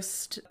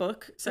lady-focused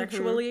book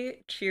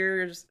sexually.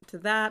 Cheers to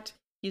that.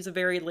 He's a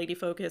very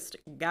lady-focused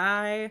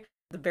guy.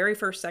 The very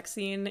first sex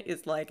scene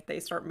is like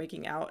they start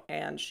making out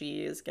and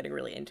she is getting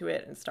really into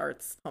it and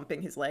starts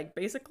pumping his leg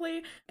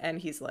basically. And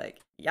he's like,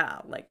 yeah,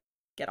 like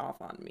get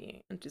off on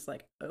me. And she's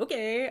like,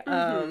 okay.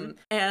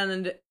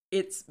 And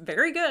it's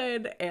very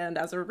good, and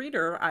as a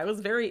reader, I was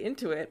very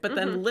into it. But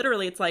then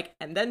literally it's like,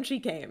 and then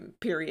she came,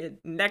 period,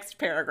 next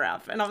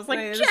paragraph. And I was like,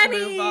 Jenny!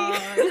 Move on.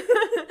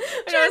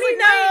 Jenny,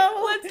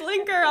 no! Let's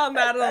linger on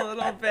that a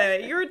little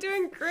bit. You were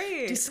doing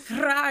great.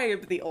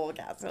 Describe the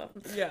orgasm.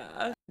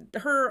 Yeah.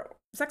 Her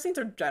sex scenes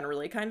are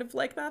generally kind of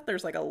like that.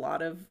 There's like a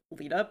lot of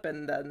lead up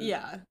and then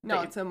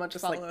not so much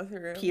just follow like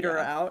through. peter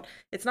out.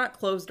 It's not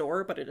closed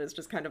door, but it is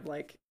just kind of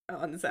like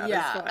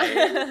unsatisfying.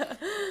 Yeah.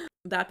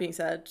 That being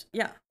said,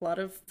 yeah, a lot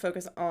of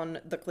focus on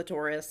the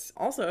clitoris.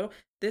 Also,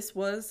 this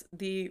was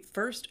the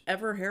first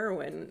ever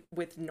heroine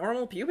with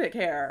normal pubic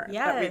hair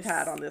that we've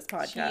had on this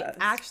podcast. She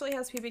actually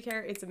has pubic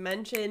hair. It's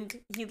mentioned.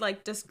 He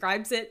like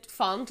describes it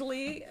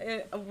fondly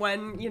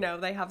when, you know,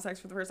 they have sex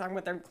for the first time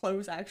with their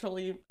clothes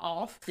actually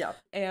off. Yeah.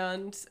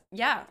 And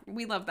yeah,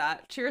 we love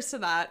that. Cheers to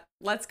that.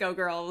 Let's go,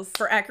 girls.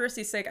 For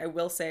accuracy's sake, I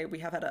will say we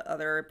have had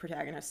other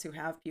protagonists who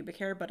have pubic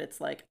hair, but it's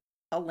like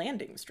a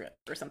landing strip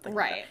or something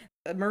right. like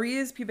that.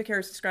 Maria's pubic hair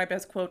is described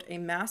as, quote, a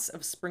mass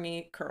of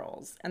springy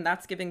curls. And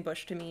that's giving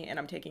Bush to me, and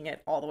I'm taking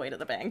it all the way to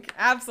the bank.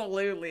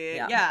 Absolutely.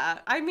 Yeah.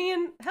 I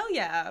mean, hell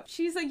yeah.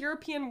 She's a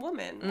European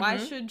woman. Why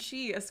should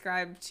she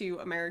ascribe to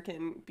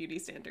American beauty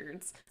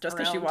standards? Just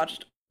because she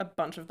watched a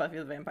bunch of Buffy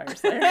the Vampire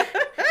Slayer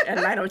and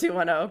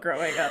 90210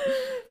 growing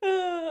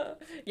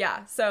up.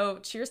 Yeah, so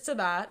cheers to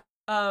that.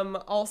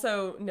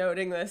 Also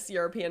noting this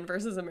European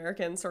versus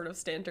American sort of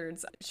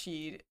standards,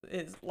 she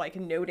is like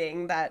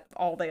noting that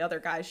all the other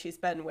guys she's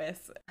been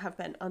with have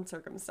been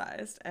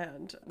uncircumcised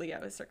and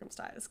Leo is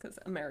circumcised because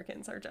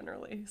Americans are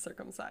generally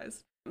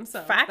circumcised.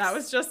 So facts. That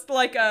was just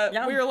like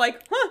we were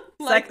like, huh,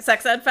 like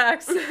sex ed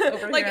facts.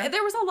 like here.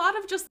 There was a lot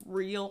of just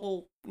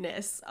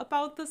realness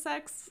about the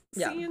sex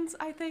scenes,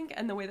 I think,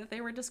 and the way that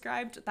they were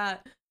described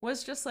that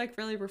was just like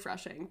really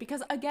refreshing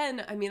because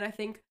again, I mean, I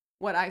think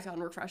what I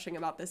found refreshing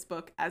about this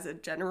book as a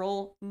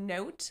general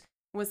note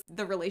was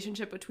the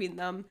relationship between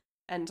them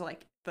and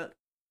like the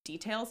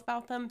details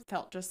about them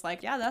felt just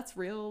like, yeah, that's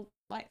real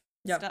life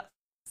stuff.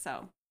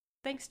 So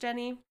thanks,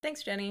 Jenny.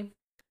 Thanks, Jenny.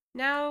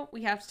 Now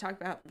we have to talk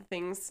about the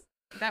things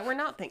that we're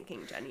not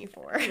thanking Jenny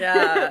for.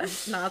 Yeah,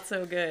 not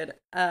so good.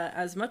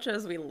 As much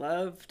as we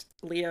loved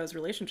Leo's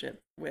relationship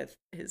with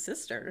his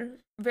sister.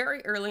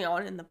 Very early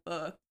on in the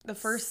book, the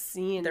first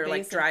scene, they're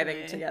like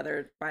driving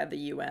together by the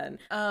UN.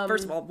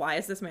 First of all, why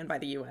is this man by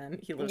the UN?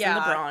 He lives in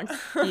the Bronx.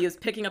 He is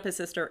picking up his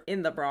sister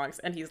in the Bronx,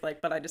 and he's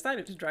like, but I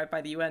decided to drive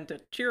by the UN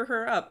to cheer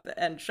her up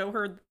and show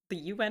her the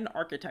UN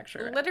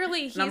architecture.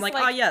 Literally, he's and I'm like,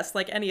 oh yes,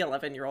 like any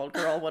 11-year-old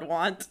girl would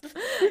want.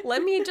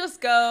 Let me just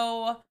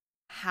go.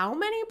 How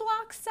many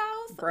blocks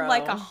south? Bro.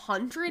 Like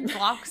 100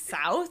 blocks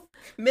south?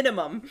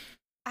 Minimum.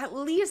 At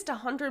least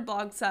 100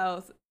 blocks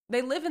south.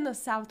 They live in the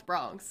South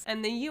Bronx.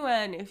 And the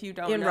UN, if you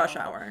don't know. In rush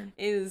hour.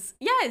 Is,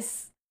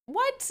 yes.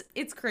 What?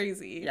 It's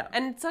crazy. Yeah.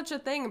 And such a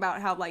thing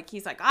about how, like,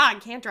 he's like, I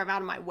can't drive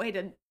out of my way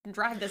to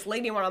drive this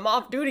lady when I'm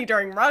off duty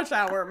during rush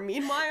hour.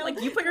 Meanwhile,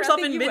 Like, you put yourself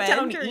in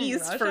Midtown during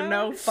East rush for hour?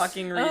 no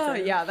fucking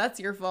reason. Yeah, that's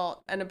your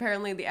fault. And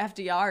apparently the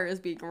FDR is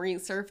being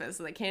resurfaced,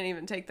 so they can't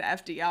even take the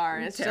FDR,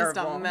 and it's just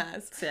a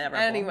mess. Terrible.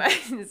 Anyway,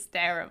 it's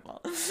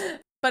terrible.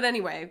 But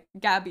anyway,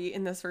 Gabby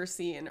in this first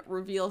scene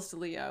reveals to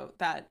Leo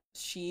that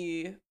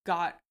she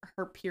got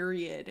her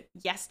period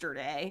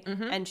yesterday,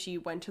 and she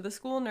went to the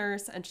school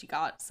nurse and she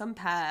got some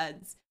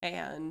pads,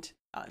 and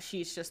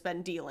she's just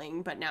been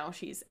dealing, but now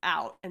she's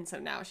out, and so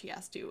now she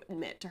has to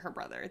admit to her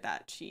brother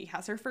that she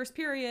has her first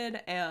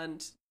period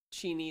and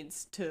she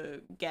needs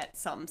to get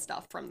some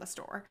stuff from the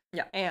store.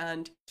 Yeah.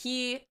 And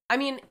he, I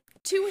mean,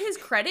 to his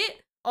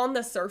credit, on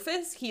the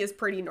surface, he is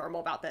pretty normal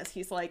about this.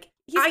 He's like,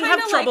 I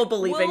have trouble like,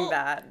 believing well,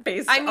 that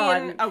based I mean,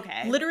 on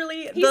okay.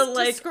 literally He's the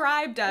like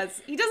described as,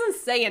 he doesn't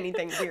say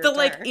anything weird. the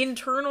like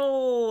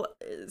internal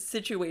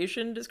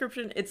situation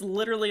description. It's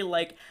literally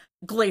like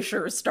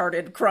glaciers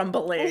started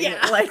crumbling.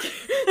 Yeah. Like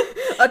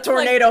a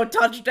tornado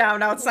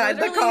touchdown outside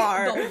the literally,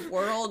 car. The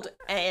world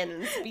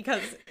ends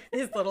because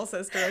his little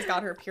sister has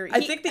got her period.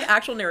 I think the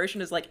actual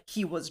narration is like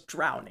he was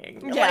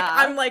drowning. Yeah. Like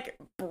I'm like,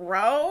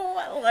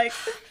 bro, like.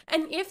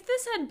 And if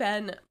this had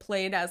been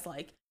played as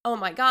like, oh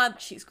my god,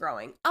 she's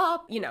growing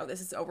up, you know,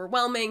 this is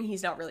overwhelming,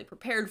 he's not really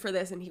prepared for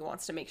this, and he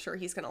wants to make sure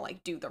he's gonna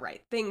like do the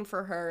right thing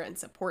for her and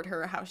support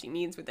her how she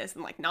needs with this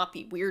and like not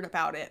be weird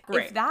about it.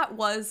 Great. If that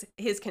was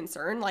his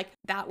concern, like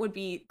that would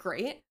be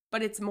great.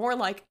 But it's more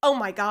like, oh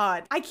my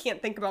god, I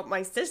can't think about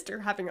my sister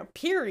having a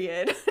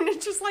period. And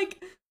it's just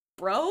like,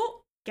 bro,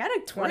 get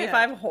a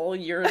 25 whole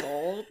years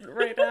old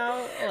right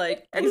now.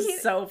 Like, And he's he-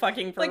 so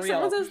fucking for like real.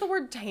 someone says the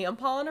word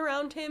tampon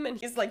around him and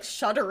he's like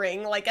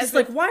shuddering, like as It's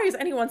like, why is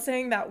anyone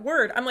saying that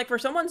word? I'm like, for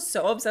someone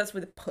so obsessed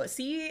with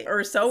pussy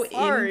or so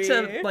Sorry.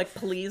 into like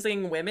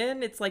pleasing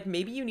women, it's like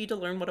maybe you need to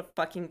learn what a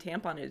fucking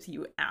tampon is,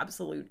 you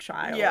absolute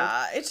child.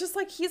 yeah, it's just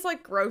like he's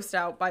like grossed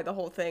out by the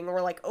whole thing or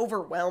like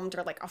overwhelmed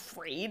or like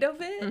afraid of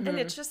it. And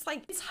it's just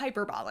like, it's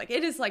hyperbolic.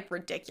 It is like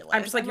ridiculous.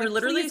 I'm just like, you're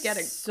literally please get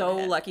a so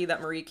grip. lucky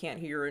that Marie can't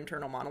hear your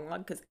internal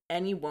monologue, because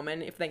any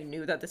woman, if they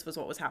knew that this was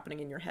what was happening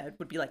in your head,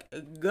 would be like,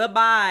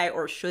 goodbye,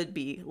 or should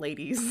be,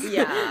 ladies.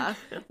 Yeah.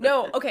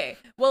 No, okay.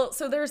 Well,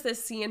 so there's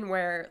this scene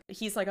where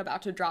he's like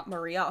about to drop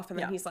Marie off and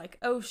then Yeah. he's like,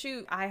 oh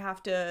shoot, I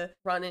have to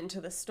run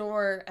into the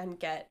store and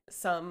get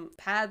some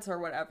pads or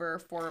whatever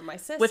for my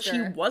sister. Which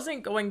he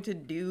wasn't going to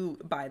do,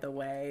 by the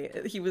way.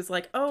 He was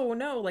like, oh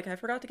no, like I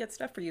forgot to get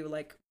stuff for you.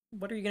 Like,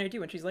 what are you going to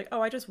do? And she's like,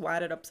 oh, I just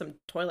wadded up some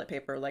toilet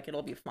paper. Like,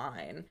 it'll be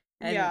fine.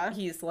 And Yeah.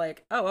 he's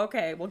like, oh,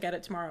 okay, we'll get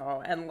it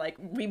tomorrow. And like,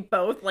 we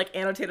both like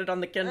annotated on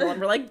the Kindle and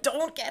we're like,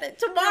 don't get it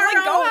tomorrow. They're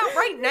like, go out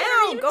right What now.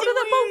 are you Go to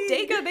the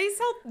doing? bodega. They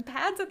sell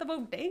pads at the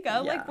bodega. Yeah.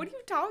 Like, what are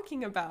you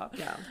talking about?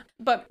 Yeah.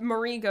 But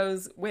Marie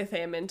goes with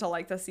him into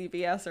like the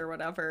CVS or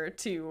whatever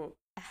to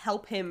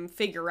help him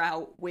figure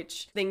out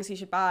which things he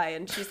should buy.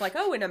 And she's like,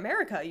 oh, in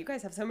America, you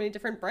guys have so many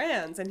different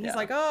brands. And he's Yeah.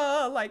 like,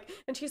 oh, like,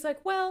 and she's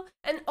like, well,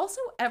 and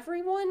also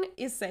everyone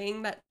is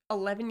saying that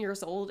 11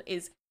 years old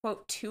is,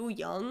 quote, too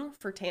young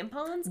for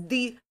tampons.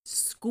 The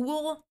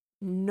school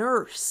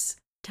nurse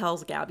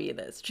tells Gabby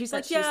this. She's That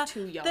like, she's yeah,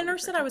 too young the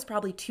nurse for said I was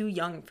probably too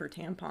young for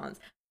tampons.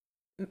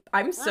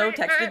 I'm so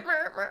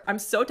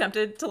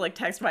tempted to like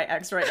text my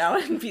ex right now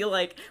and be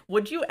like,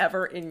 would you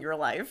ever in your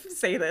life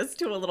say this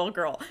to a little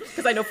girl?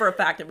 Because I know for a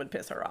fact it would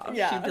piss her off.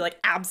 Yeah. She'd be like,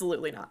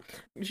 absolutely not.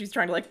 She's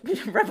trying to like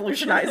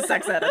revolutionize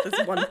sex ed at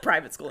this one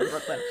private school in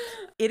Brooklyn.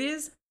 It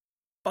is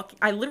fucking,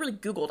 I literally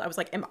Googled, I was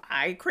like, am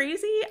I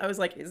crazy? I was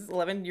like, is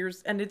 11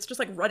 years? And it's just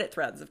like Reddit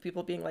threads of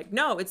people being like,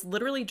 no, it's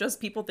literally just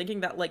people thinking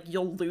that like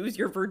you'll lose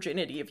your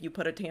virginity if you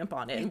put a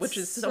tampon in, which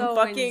is some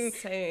fucking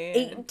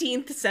insane.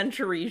 18th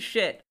century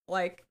shit.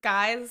 Like,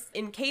 guys,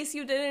 in case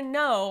you didn't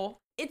know,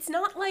 it's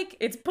not like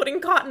It's putting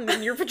cotton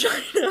in your vagina.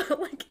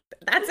 Like,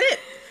 that's it.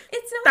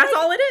 it's not That's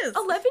like, all it is.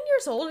 11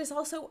 years old is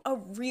also a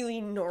really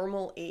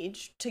normal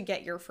age to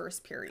get your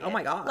first period. Oh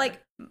my God.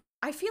 Like,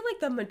 I feel like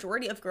the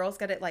majority of girls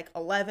get it like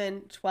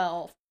 11,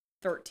 12,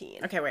 13.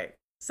 Okay, wait.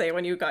 Say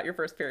when you got your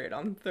first period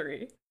on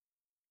 3.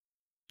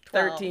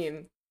 12.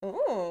 13.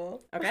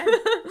 Oh. Okay.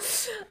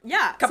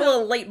 Yeah. Couple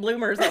of late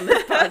bloomers on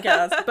this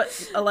podcast,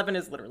 but 11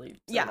 is literally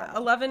so Yeah, normal.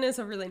 11 is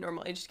a really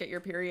normal age to get your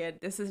period.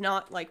 This is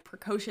not like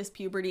precocious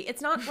puberty.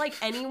 It's not like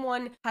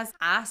anyone has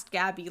asked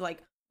Gabby, like,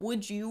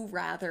 would you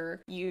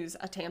rather use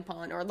a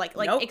tampon or like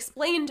Nope.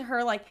 explain to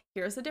her, like,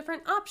 here's the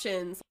different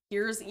options.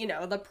 Here's, you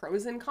know, the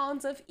pros and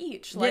cons of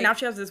each. Yeah, Like, now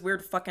she has this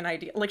weird fucking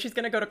idea. Like, she's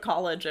gonna go to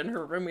college and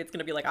her roommate's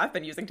gonna be like, I've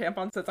been using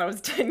tampons since I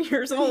was 10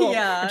 years old.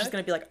 Yeah. And she's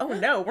gonna be like, oh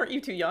no, weren't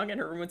you too young? And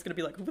her roommate's gonna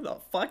be like, who the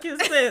fuck is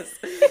this?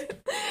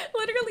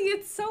 literally,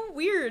 it's so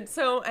weird.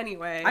 So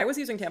anyway. I was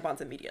using tampons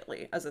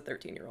immediately as a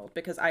 13-year-old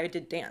because I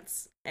did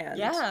dance. And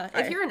yeah,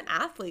 if you're an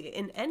athlete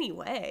in any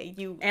way,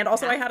 you And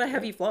also I have had a to.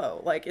 heavy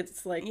flow. Like,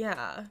 it's like,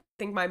 Yeah.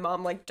 think my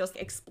mom like just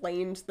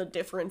explained the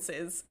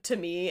differences to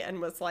me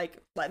and was like,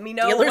 let me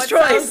know Dealer's what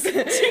choice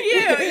sounds to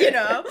you, you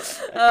know.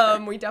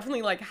 We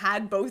definitely like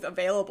had both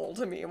available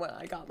to me when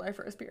I got my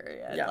first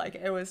period. Yeah. Like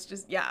it was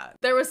just, yeah,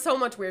 there was so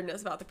much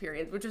weirdness about the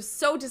period, which was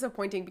so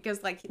disappointing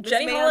because like this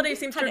Jenny man Holiday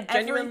seems to had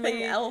genuinely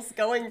everything else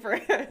going for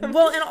him.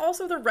 Well, and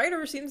also the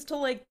writer seems to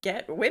like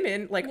get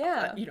women, like,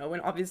 Yeah. you know,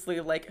 and obviously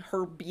like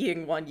her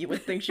being one, you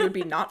would think she would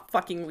be not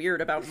fucking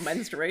weird about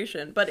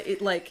menstruation, but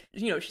it like,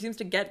 you know, she seems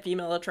to get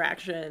female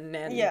attraction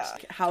and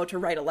how to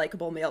write a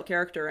likable male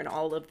character in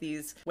all of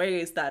these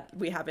ways that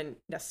we haven't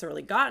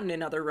necessarily gotten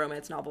in other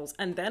romance novels.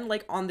 And then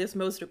like on this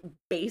most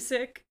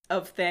basic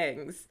of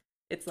things,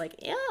 it's like,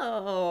 ew.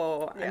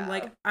 I'm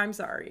like, I'm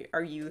sorry,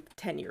 are you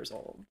 10 years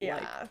old?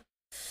 Yeah.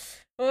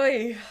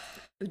 Oy.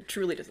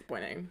 Truly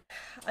disappointing.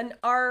 And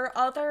our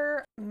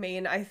other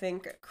main, I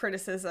think,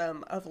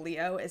 criticism of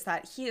Leo is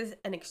that he is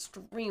an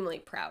extremely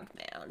proud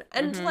man.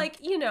 And, like,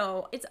 you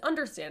know, it's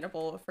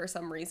understandable for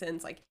some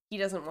reasons. Like, he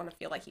doesn't want to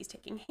feel like he's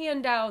taking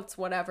handouts,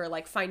 whatever.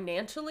 Like,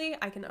 financially,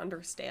 I can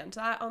understand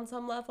that on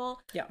some level.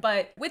 Yeah.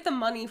 But with the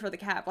money for the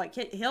cab, like,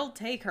 he'll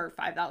take her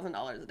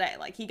 $5,000 a day.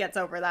 Like, he gets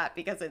over that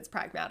because it's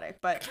pragmatic.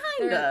 But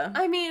kinda.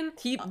 I mean,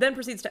 He then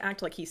proceeds to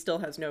act like he still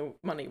has no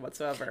money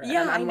whatsoever.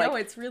 Yeah, and I'm I know,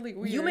 like, it's really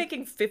weird. You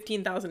making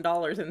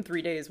 $15,000 in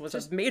 3 days was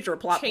a major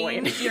plot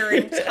point. Change your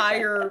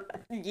entire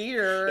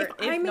year, if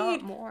I not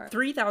made more.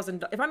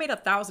 $3,000, if I made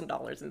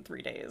 $1,000 in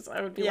 3 days,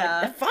 I would be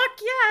Yeah. like, fuck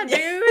yeah,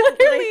 dude.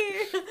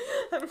 Literally.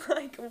 I'm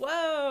like,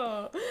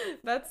 whoa,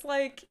 that's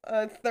like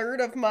a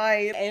third of my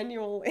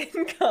annual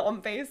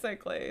income,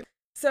 basically.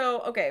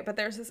 So, okay, but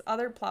there's this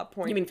other plot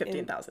point. You mean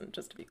 15,000,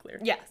 just to be clear.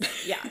 Yes,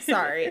 yeah,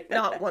 sorry.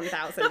 Not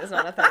 1,000 is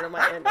not a third of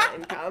my annual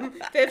income.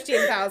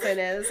 15,000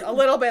 is a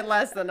little bit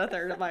less than a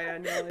third of my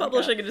annual income.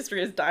 Publishing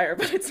industry is dire,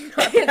 but it's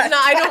not. It's not,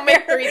 I don't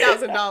make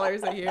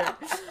 $3,000 a year.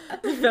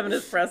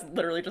 Feminist press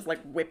literally just like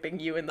whipping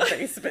you in the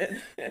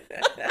basement.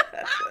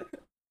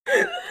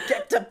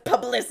 Get to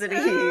publicity.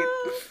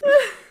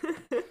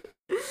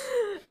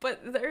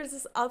 But there's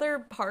this other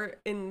part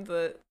in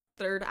the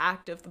third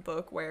act of the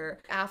book where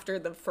after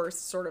the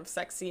first sort of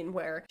sex scene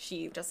where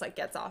she just like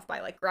gets off by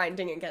like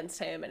grinding against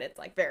him and it's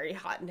like very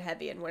hot and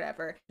heavy and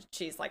whatever,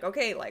 she's like,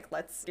 okay, like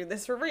let's do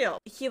this for real.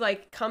 He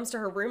like comes to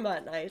her room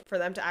that night for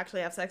them to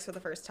actually have sex for the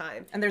first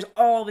time. And there's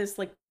all this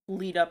like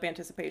lead up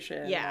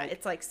anticipation. Yeah, like,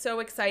 it's like so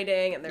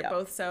exciting and they're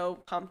both so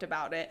pumped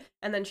about it.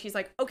 And then she's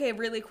like, okay,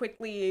 really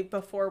quickly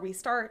before we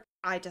start,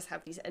 I just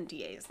have these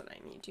NDAs that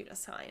I need you to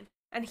sign.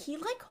 And he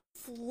like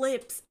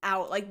flips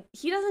out. Like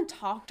he doesn't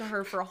talk to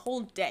her for a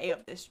whole day of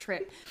this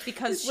trip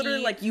because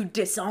literally like, you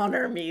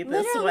dishonor me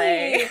this literally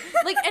way.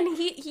 Like, and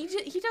he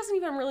doesn't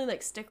even really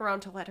like stick around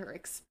to let her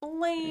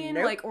explain.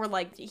 Nope. Like, or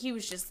like he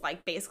was just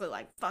like basically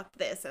like fuck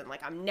this and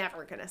like I'm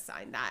never gonna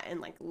sign that and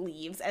like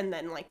leaves and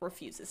then like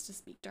refuses to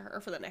speak to her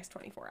for the next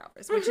 24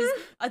 hours, which is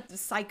a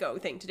psycho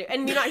thing to do.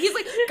 And you know he's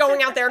like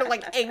going out there to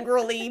like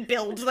angrily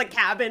build the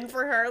cabin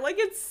for her. Like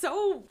it's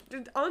so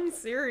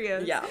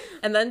unserious. Yeah.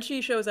 And then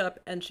she shows up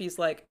and she's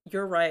like,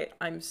 you're right,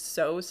 I'm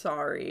so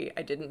sorry,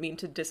 I didn't mean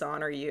to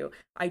dishonor you.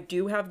 I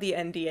do have the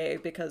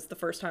NDA because the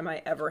first time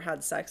I ever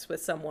had sex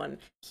with someone,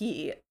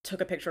 he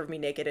took a picture of me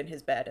naked in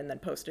his bed and then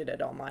posted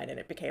it online and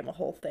it became a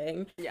whole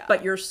thing. Yeah.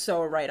 But you're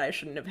so right, I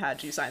shouldn't have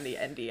had you sign the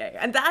NDA.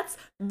 And that's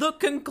the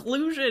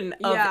conclusion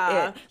of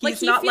it. Like He's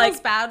he not feels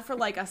like bad for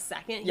like a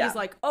second. Yeah. He's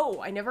like,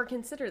 oh, I never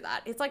considered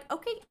that. It's like,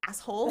 okay,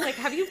 asshole. Like,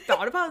 have you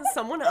thought about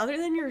someone other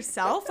than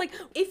yourself? Like,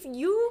 if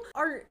you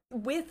are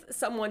with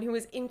someone who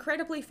is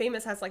incredibly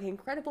famous, has like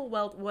incredible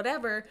wealth,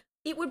 whatever,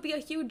 it would be a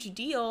huge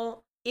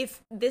deal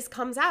if this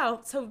comes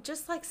out. So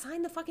just like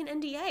sign the fucking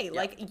NDA. Yeah.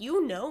 Like,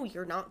 you know,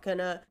 you're not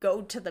gonna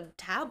go to the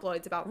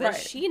tabloids about this.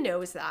 Right. She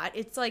knows that.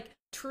 It's like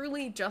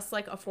truly just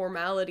like a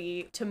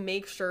formality to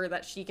make sure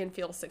that she can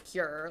feel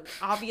secure.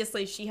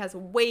 Obviously, she has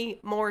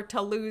way more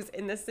to lose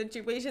in this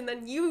situation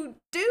than you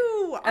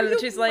do. and then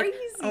she's like, crazy?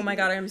 oh my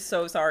god, I'm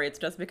so sorry. It's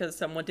just because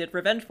someone did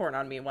revenge porn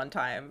on me one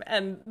time.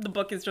 And the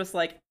book is just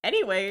like,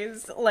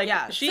 anyways, like,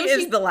 Yeah, she so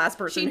is she- the last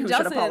person she who should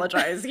doesn't-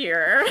 apologize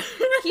here.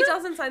 He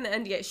doesn't sign the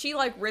NDA. She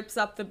like rips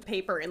up the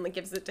paper and like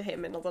gives it to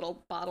him in a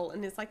little bottle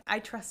and is like, I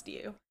trust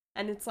you.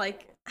 And it's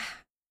like,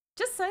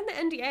 just sign the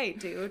NDA,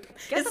 dude.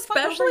 Get the fuck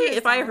over Especially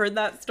if I yourself. heard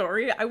that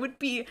story, I would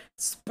be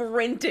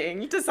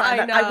sprinting to sign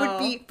I that. I know. would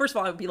be, first of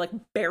all, I would be like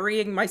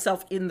burying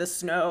myself in the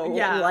snow.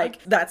 Yeah.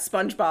 Like that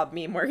SpongeBob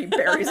meme where he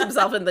buries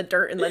himself in the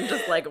dirt and then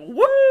just like,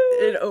 woo,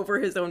 it over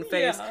his own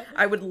face. Yeah.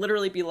 I would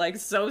literally be like,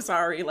 so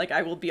sorry. Like,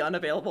 I will be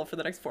unavailable for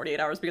the next 48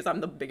 hours because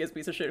I'm the biggest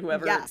piece of shit who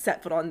ever Yeah.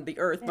 set foot on the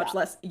earth, much Yeah.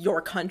 less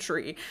your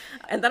country.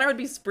 And then I would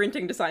be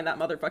sprinting to sign that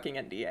motherfucking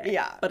NDA.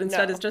 Yeah, But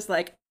instead no. it's just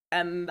like,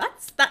 and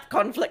that's that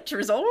conflict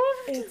resolved.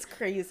 It's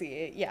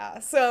crazy. Yeah.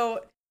 So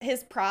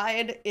his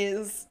pride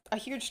is a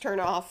huge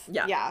turnoff.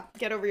 Yeah.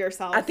 Get over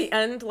yourself. At the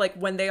end, like,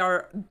 when they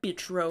are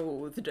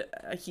betrothed,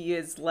 he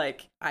is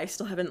like, I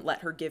still haven't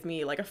let her give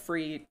me, like, a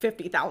free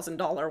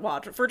 $50,000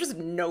 watch for just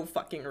no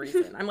fucking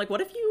reason. I'm like,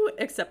 what if you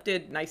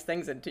accepted nice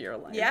things into your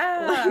life?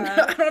 Yeah.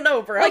 Like, I don't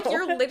know, bro. Like,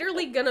 you're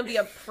literally gonna be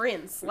a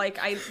prince. Like,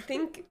 I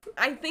think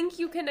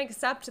you can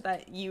accept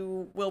that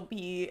you will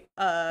be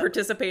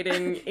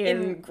participating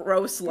in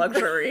gross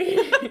luxury.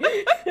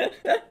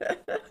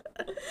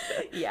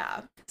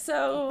 Yeah.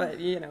 So, but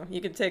you know,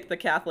 you can take the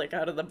Catholic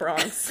out of the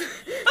Bronx.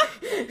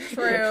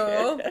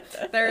 True.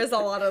 There is a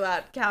lot of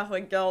that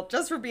Catholic guilt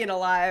just for being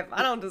alive.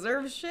 I don't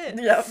deserve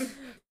shit. Yep.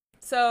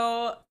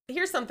 So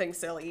here's something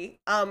silly.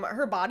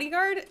 Her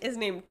bodyguard is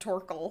named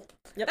Torkel.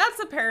 Yep. That's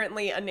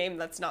apparently a name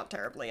that's not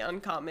terribly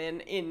uncommon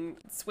in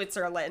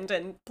Switzerland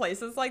and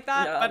places like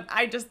that. Yeah. But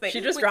I just think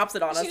she just drops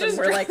it on us, and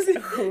we're like,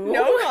 who?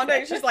 No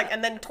context. She's like,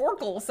 and then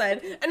Torkel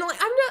said, and I'm like,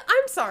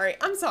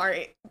 I'm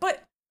sorry,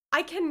 but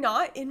I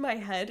cannot in my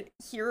head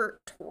hear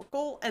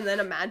Torkel and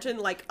then imagine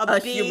like a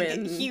big,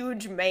 human.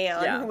 huge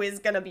man who is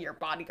gonna be your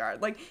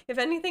bodyguard. Like, if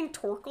anything,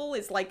 Torkel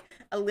is like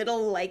a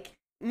little like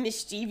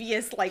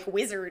mischievous like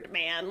wizard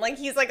man. Like,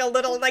 he's like a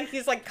little like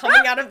he's like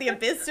coming out of the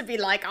abyss to be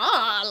like,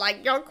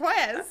 like your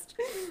quest.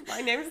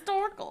 My name's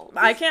Torkel.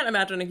 I can't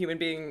imagine a human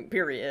being,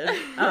 period.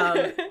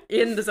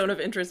 In The Zone of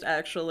Interest,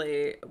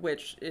 actually,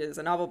 which is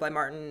a novel by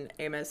Martin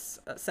Amis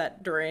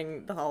set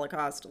during the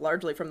Holocaust,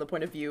 largely from the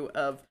point of view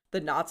of the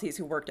Nazis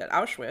who worked at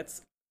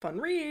Auschwitz. Fun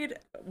read.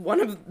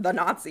 One of the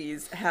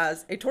Nazis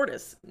has a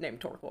tortoise named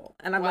Torkel.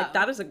 And I'm like,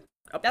 that is a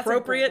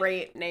appropriate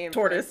great name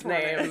tortoise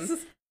name.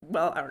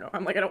 Well, I don't know.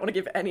 I'm like, I don't want to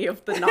give any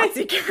of the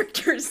Nazi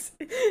characters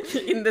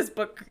in this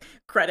book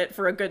credit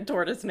for a good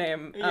tortoise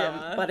name.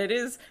 But it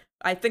is,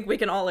 I think we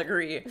can all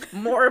agree,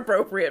 more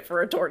appropriate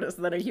for a tortoise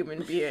than a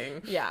human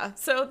being. Yeah,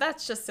 so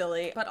that's just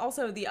silly. But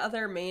also the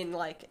other main,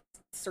 like,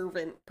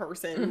 servant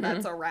person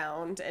that's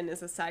around and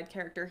is a side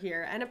character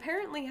here and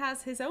apparently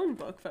has his own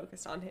book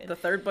focused on him. The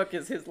third book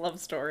is his love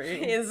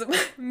story. Is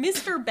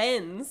Mr.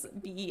 Benz,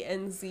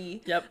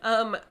 B-E-N-Z. Yep.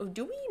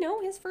 Do we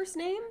know his first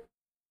name?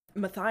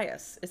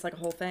 Matthias. It's like a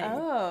whole thing.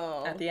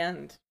 Oh. At the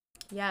end.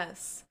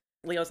 Yes.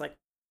 Leo's like,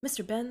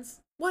 Mr. Benz,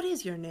 what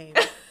is your name?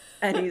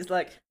 And he's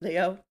like,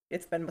 Leo,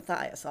 it's been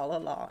Matthias all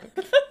along.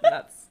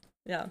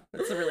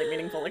 That's a really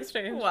meaningful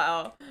exchange.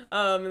 Wow.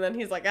 And then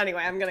he's like,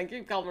 anyway, I'm gonna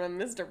keep calling him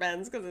Mr.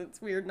 Benz because it's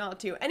weird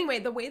not to. Anyway,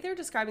 the way they're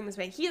describing this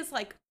man, he is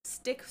like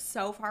stick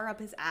so far up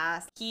his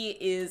ass. He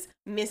is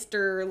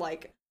Mr.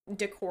 like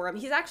decorum.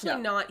 He's actually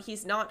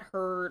he's not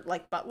her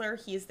like butler.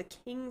 He's the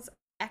king's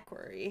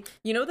equerry.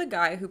 You know the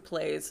guy who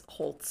plays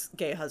Holt's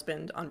gay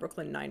husband on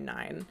Brooklyn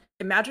Nine-Nine?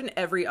 Imagine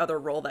every other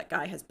role that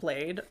guy has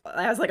played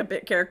as like a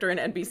bit character in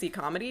NBC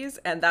comedies,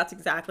 and that's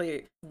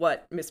exactly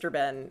what Mr.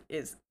 Ben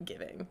is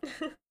giving.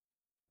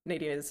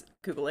 Nadine is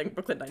Googling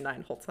Brooklyn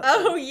Nine-Nine Holt's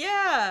husband. Oh,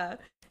 yeah.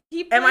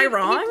 Am I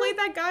wrong? He played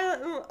that guy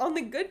on The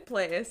Good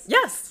Place.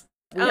 Yes.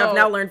 We have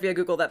now learned via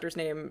Google that his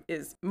name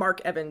is Mark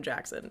Evan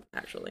Jackson,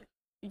 actually.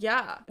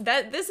 Yeah,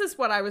 this is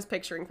what I was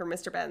picturing for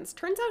Mr. Benz.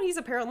 Turns out he's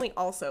apparently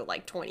also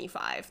like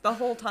 25 the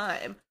whole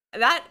time.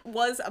 That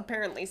was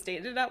apparently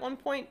stated at one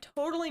point.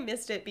 Totally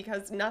missed it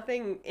because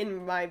nothing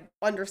in my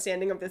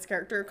understanding of this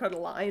character could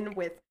align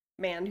with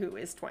man who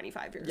is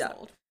 25 years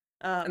old.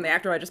 And the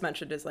actor I just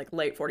mentioned is like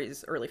late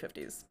 40s, early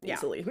 50s,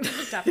 easily.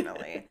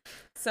 Definitely.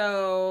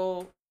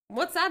 So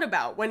what's that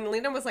about? When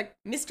Lena was like,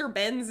 Mr.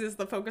 Benz is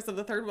the focus of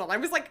the third one, I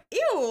was like,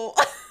 ew.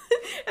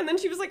 And then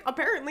she was like,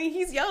 apparently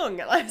he's young.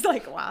 And I was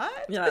like,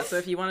 what? Yeah, so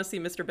if you want to see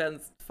Mr.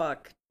 Benz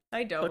fuck,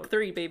 I don't. Book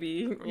 3,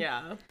 baby.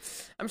 Yeah.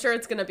 I'm sure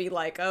it's gonna be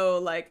like,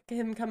 like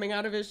him coming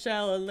out of his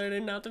shell and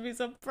learning not to be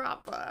so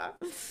proper.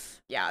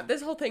 Yeah,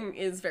 this whole thing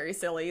is very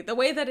silly. The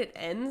way that it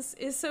ends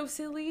is so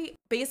silly.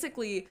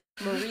 Basically,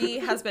 Marie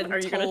has been Are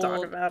you told... gonna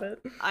talk about it?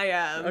 I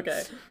am.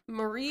 Okay.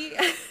 Marie...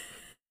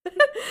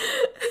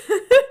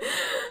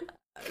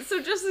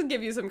 So just to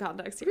give you some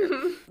context here,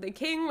 the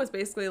king was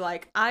basically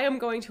like, I am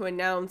going to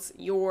announce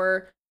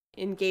your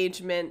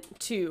engagement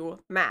to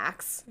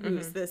Max,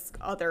 who's this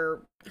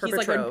other, he's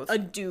like a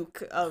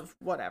duke of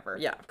whatever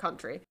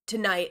country,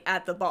 tonight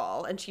at the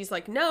ball. And she's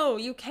like, no,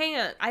 you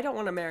can't. I don't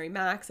want to marry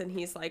Max. And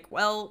he's like,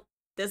 well,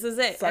 this is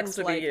it. Sucks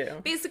and to like, be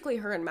you. Basically,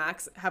 her and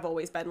Max have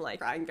always been like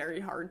trying very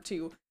hard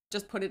to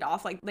just put it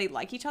off. Like, they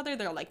like each other,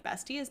 they're like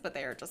besties, but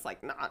they're just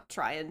like not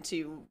trying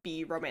to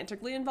be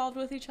romantically involved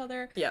with each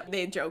other. Yeah,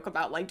 they joke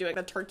about like doing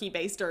a turkey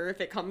baster if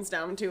it comes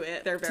down to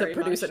it. They're very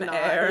to produce much an not.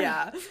 heir.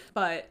 Yeah,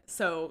 but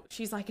so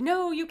she's like,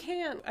 no, you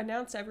can't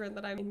announce to everyone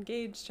that I'm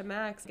engaged to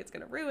Max. It's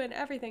gonna ruin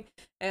everything,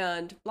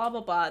 and blah blah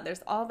blah.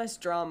 There's all this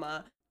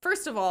drama.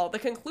 First of all, the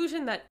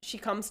conclusion that she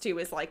comes to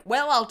is like,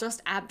 well, I'll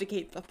just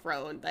abdicate the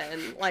throne then.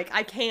 Like,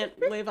 I can't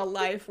live a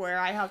life where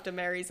I have to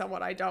marry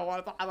someone I don't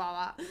want, blah, blah,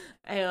 blah.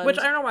 And which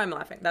I don't know why I'm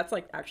laughing. That's,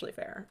 like, actually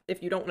fair.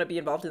 If you don't want to be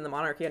involved in the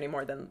monarchy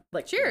anymore, then,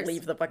 like,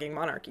 leave the fucking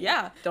monarchy.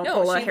 Yeah. Don't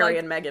pull a Harry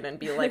and Meghan and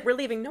be like, we're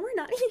leaving. No, we're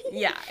not.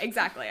 Yeah,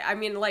 exactly. I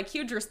mean, like,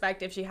 huge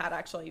respect if she had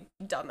actually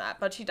done that,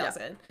 but she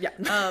doesn't. Yeah.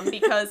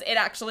 Because it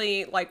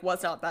actually, like,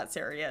 was not that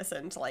serious,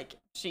 and, like,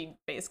 she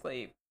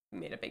basically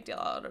made a big deal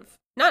out of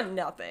not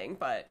nothing,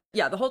 but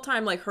yeah, the whole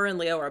time, like, her and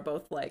Leo are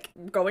both, like,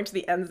 going to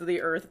the ends of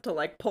the earth to,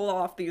 like, pull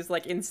off these,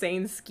 like,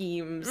 insane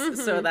schemes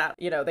so that,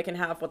 you know, they can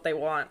have what they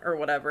want or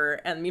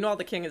whatever. And meanwhile,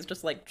 the king is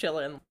just, like,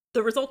 chilling.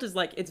 The result is,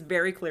 like, it's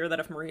very clear that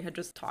if Marie had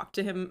just talked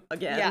to him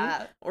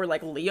again, or,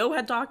 like, Leo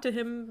had talked to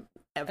him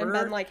ever. And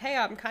been like, hey,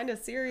 I'm kind of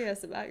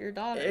serious about your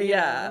daughter.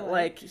 Yeah, you know,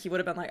 like, he would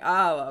have been like,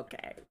 oh,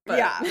 okay. But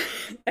yeah.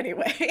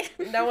 Anyway.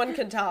 No one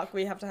can talk.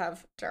 We have to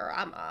have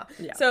drama.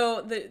 Yeah.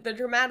 So the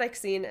dramatic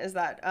scene is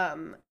that,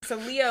 so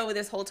Leo,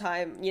 this whole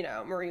time, you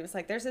know, Marie was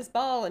like, there's this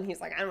ball, and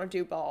he's like, I don't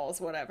do balls,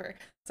 whatever.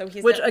 So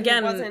he's Which, he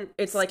again, stupid.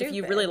 it's like, if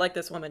you really like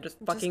this woman, just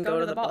fucking go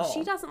to the ball.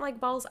 She doesn't like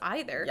balls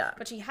either. Yeah.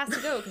 But she has to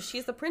go because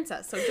she's the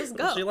princess, so just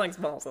go. She likes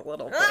balls a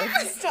little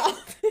bit. Stop.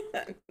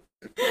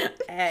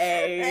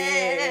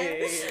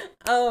 Hey.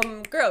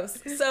 Gross.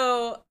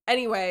 So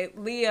anyway,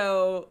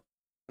 Leo,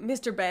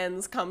 Mr.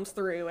 Benz comes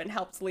through and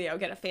helps Leo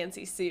get a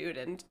fancy suit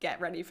and get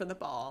ready for the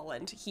ball,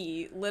 and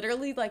he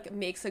literally like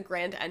makes a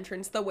grand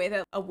entrance the way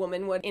that a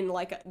woman would in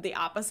like the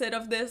opposite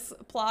of this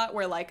plot,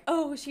 where like,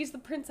 oh, she's the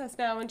princess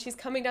now and she's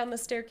coming down the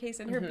staircase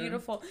in her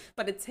beautiful,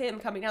 but it's him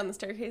coming down the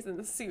staircase in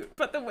the suit.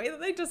 But the way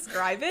that they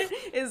describe it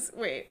is,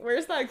 wait,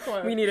 where's that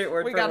quote? We need it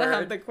word for word. We gotta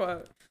have the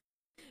quote.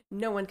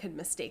 No one could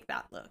mistake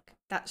that look,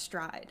 that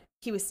stride.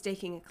 He was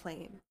staking a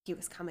claim. He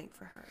was coming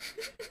for her.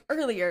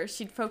 Earlier,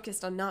 she'd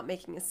focused on not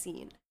making a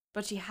scene,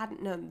 but she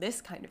hadn't known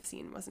this kind of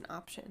scene was an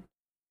option.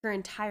 Her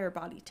entire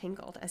body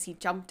tingled as he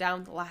jumped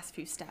down the last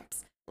few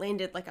steps,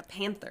 landed like a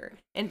panther,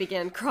 and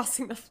began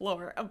crossing the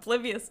floor,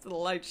 oblivious to the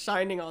light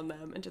shining on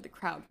them and to the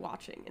crowd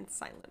watching in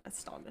silent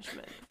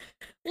astonishment.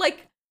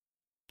 Like,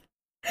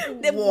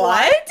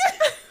 what?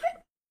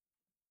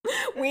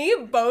 We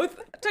both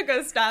took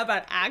a stab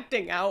at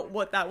acting out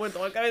what that would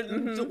look like,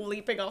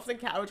 leaping off the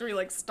couch. We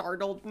like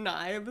startled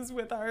knives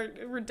with our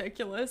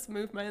ridiculous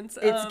movements.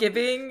 It's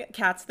giving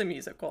Cats the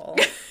Musical.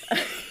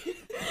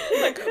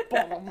 Like,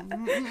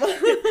 boom.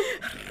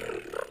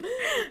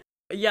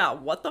 Yeah,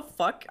 what the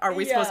fuck are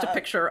we supposed to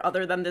picture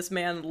other than this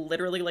man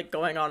literally like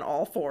going on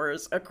all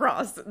fours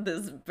across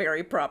this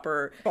very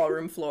proper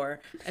ballroom floor?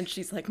 And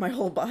she's like, my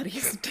whole body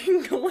is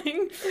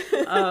tingling.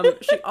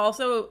 She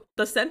also,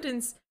 the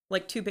sentence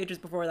like 2 pages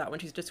before that,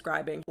 when she's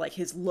describing like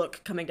his look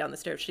coming down the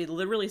stairs, she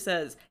literally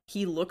says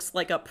he looks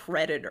like a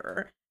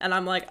predator. And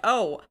I'm like,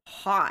 oh,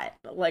 hot.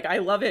 Like, I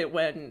love it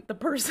when the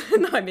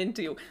person I'm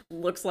into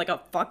looks like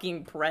a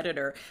fucking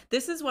predator.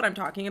 This is what I'm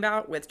talking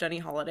about with Jenny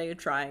Holiday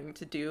trying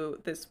to do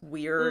this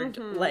weird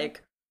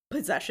like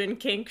possession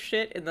kink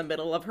shit in the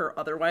middle of her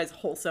otherwise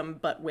wholesome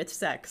but with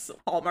sex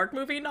Hallmark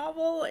movie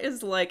novel.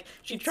 Is like,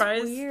 she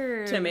tries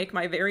to make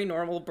my very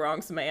normal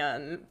Bronx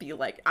man be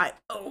like, I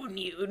own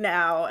you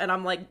now. And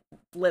I'm like,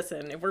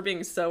 listen, if we're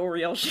being so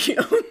real, she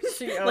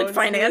owns like,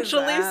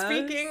 financially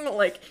speaking,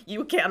 like,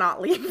 you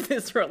cannot leave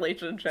this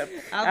relationship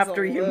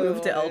after you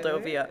move to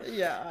Eldovia.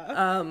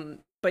 Yeah.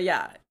 But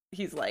yeah,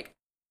 he's like,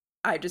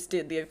 I just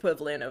did the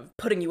equivalent of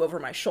putting you over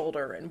my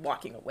shoulder and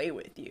walking away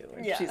with you.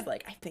 And she's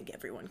like, I think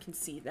everyone can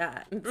see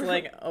that. And it's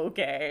like,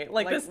 okay.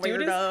 Like this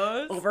dude is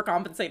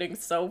overcompensating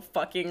so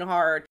fucking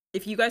hard.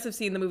 If you guys have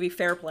seen the movie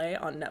Fair Play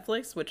on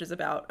Netflix, which is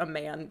about a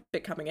man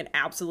becoming an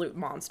absolute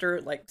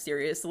monster, like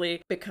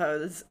seriously,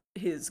 because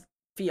his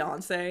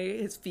female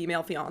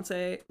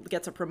fiance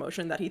gets a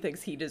promotion that he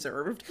thinks he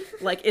deserved.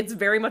 Like, it's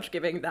very much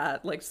giving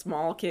that like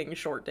small king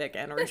short dick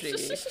energy.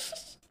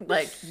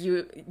 Like,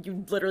 you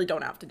literally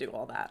don't have to do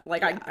all that.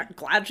 Like, I'm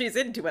glad she's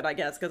into it, I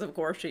guess, because of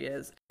course she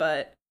is,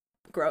 but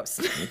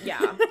gross.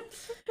 Yeah.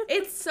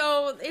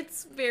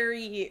 It's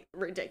very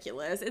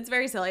ridiculous. It's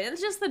very silly. It's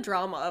just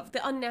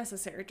the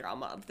unnecessary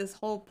drama of this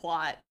whole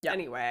plot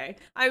anyway.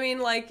 I mean,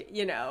 like,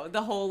 you know,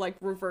 the whole, like,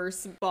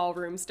 reverse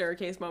ballroom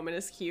staircase moment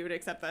is cute,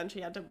 except then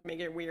she had to make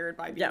it weird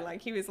by being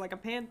like, he was like a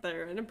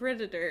panther and a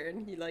predator,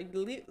 and he, like,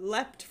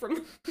 leapt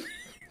from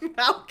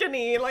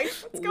balcony. Like,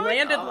 what's going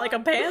on? Landed like a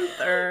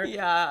panther.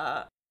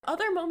 Yeah.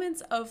 Other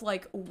moments of,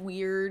 like,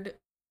 weird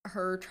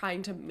her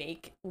trying to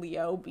make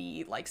Leo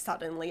be like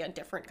suddenly a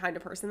different kind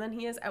of person than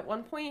he is. At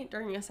one point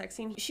during a sex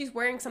scene, she's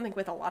wearing something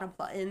with a lot of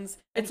buttons.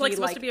 It's like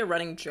supposed to be a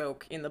running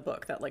joke in the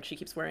book that like she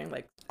keeps wearing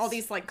like all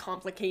these like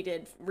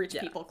complicated rich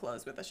people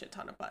clothes with a shit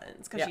ton of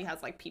buttons because she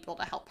has like people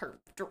to help her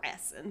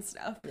dress and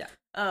stuff.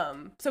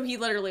 So he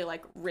literally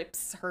like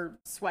rips her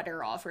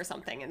sweater off or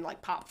something and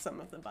like pops some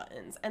of the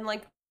buttons, and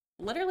like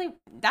literally,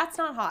 that's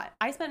not hot.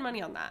 I spend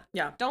money on that.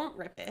 Yeah. Don't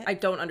rip it. I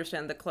don't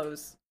understand the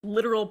clothes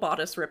literal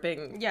bodice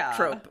ripping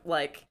trope.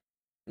 Like,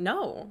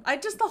 no.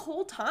 The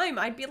whole time,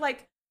 I'd be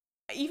like,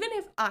 even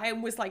if I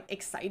was like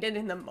excited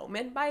in the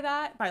moment by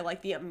that, by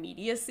like the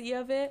immediacy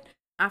of it,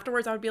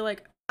 afterwards I would be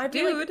like,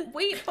 dude, like,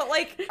 wait, but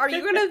like, are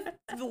you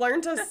gonna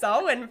learn to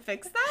sew and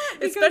fix that?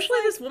 Because, especially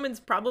like, this woman's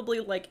probably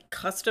like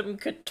custom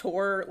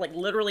couture, like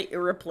literally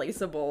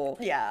irreplaceable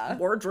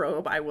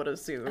wardrobe, I would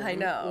assume. I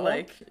know.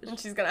 Like, and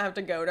she's gonna have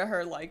to go to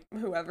her, like,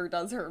 whoever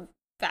does her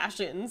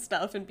fashion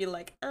stuff and be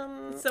like,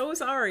 so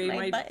sorry,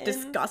 my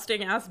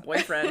disgusting ass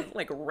boyfriend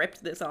like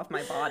ripped this off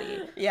my body.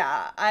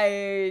 Yeah,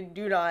 I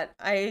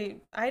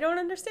don't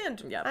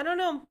understand. Yeah. I don't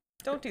know.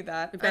 Don't do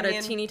that. We've got I mean,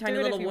 a teeny do tiny it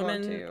if little you want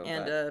woman to,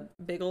 and but- a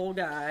big old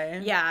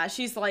guy. Yeah,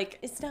 she's like,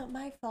 it's not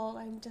my fault.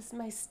 I'm just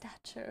my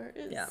stature.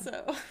 Yeah.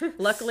 So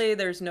Luckily,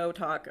 there's no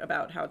talk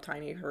about how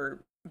tiny her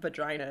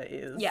vagina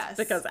is. Yes,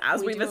 Because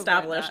as we we've do avoid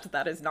established,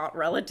 that is not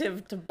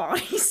relative to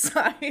body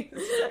size.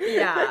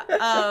 yeah.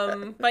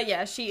 But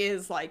yeah, she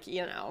is like,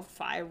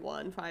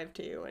 5'1",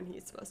 5'2", and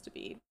he's supposed to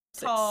be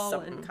tall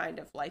 6'7". and kind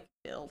of like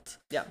built.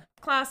 Yeah.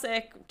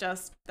 Classic.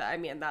 Just, I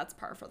mean, that's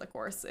par for the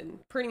course. And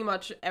pretty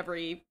much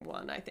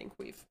everyone, I think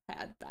we've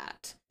had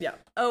that. Yeah.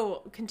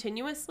 Oh,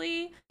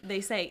 continuously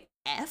they say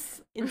F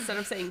instead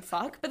of saying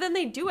fuck, but then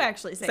they do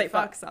actually say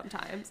fuck. fuck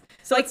sometimes.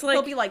 So Like, it's like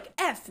they'll be like,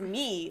 F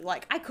me,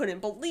 like, I couldn't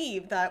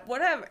believe that,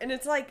 whatever. And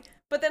it's like,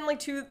 but then like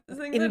 2 things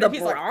In later, the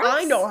he's like, Bronx?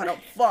 I know how to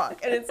fuck.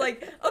 And it's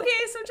like, okay,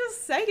 so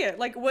just say it.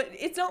 Like, what?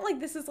 It's not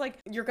like this is like,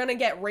 you're gonna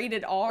get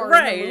rated R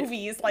Right. in the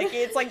movies. Like,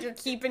 it's like you're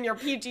keeping your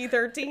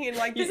PG-13.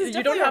 Like, this is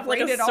you don't definitely have like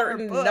a rated R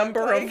certain book.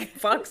 number Like,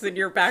 of fucks in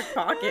your back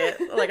pocket.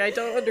 Like, I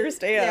don't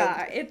understand.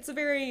 yeah, it's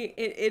very,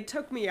 it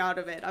took me out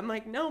of it. I'm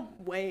like, no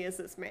way is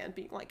this man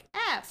being like,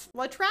 F,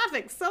 the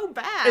traffic's so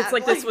bad. It's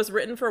like this was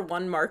written for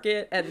one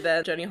market, and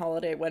then Jenny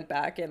Holiday went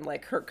back and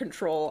like her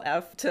control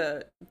F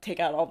to take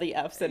out all the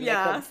Fs and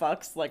Yeah. make them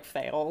fucks like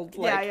failed.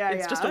 Like,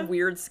 it's just a yeah.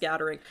 weird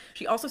scattering.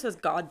 She also says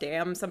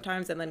goddamn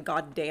sometimes and then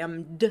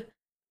goddamned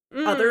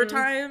other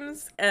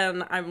times,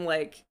 and I'm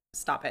like,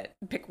 stop it,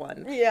 pick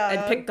one. Yeah.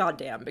 And pick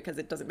goddamn, because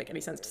it doesn't make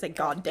any sense to say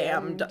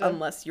goddamned Goddamned.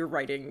 unless you're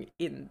writing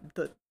in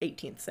the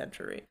 18th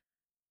century.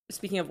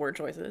 Speaking of word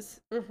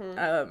choices,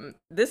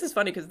 this is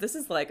funny because this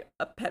is like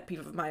a pet peeve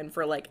of mine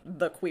for like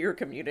the queer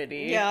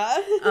community. Yeah.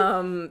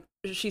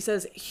 She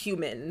says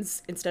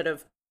humans instead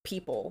of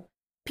people.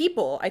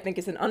 People, I think,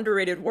 is an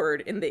underrated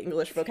word in the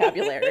English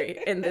vocabulary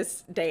in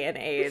this day and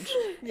age.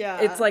 Yeah.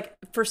 It's like,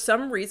 for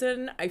some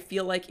reason, I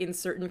feel like in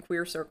certain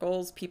queer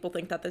circles, people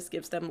think that this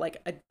gives them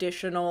like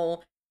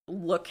additional,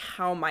 look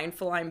how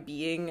mindful I'm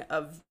being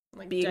of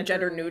Like being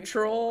gender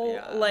neutral,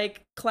 yeah.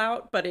 like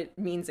clout, but it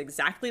means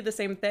exactly the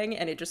same thing,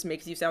 and it just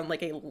makes you sound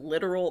like a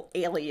literal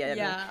alien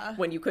Yeah.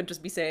 when you could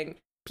just be saying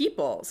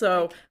people.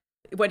 So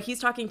when he's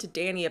talking to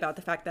Danny about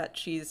the fact that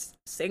she's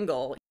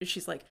single,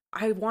 she's like,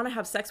 I want to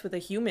have sex with a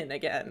human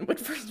again, which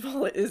first of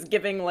all is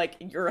giving like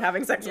you're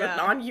having sex with Yeah.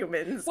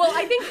 non-humans. Well,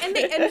 I think, and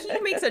he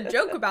makes a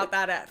joke about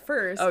that at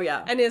first. Oh,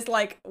 yeah. And is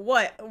like,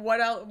 what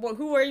else?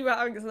 Who are you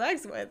having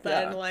sex with?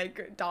 Yeah. And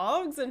like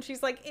dogs? And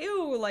she's like,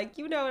 ew, like,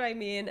 you know what I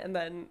mean? And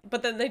then,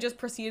 but then they just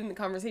proceed in the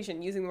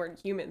conversation using the word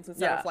humans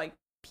instead Yeah. of like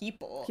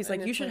people. He's And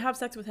like, you it's should have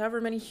sex with however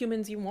many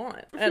humans you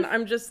want. And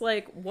I'm just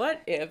like,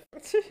 what if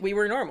we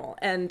were normal?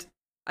 And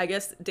I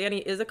guess Danny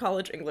is a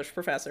college English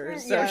professor,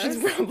 so Yes. she's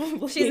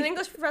probably... She's an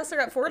English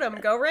professor at Fordham.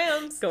 Go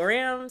Rams. Go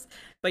Rams.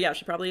 But yeah,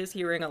 she probably is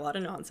hearing a lot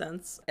of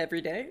nonsense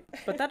every day.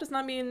 But that does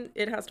not mean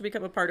it has to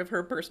become a part of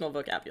her personal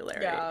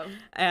vocabulary. Yeah.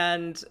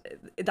 And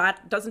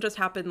that doesn't just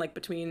happen like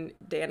between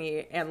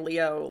Danny and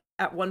Leo.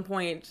 At one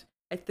point,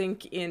 I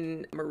think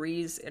in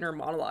Marie's inner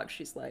monologue,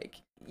 she's like,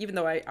 even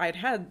though I'd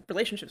had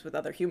relationships with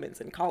other humans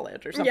in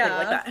college or something Yeah.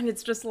 like that. And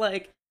it's just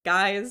like,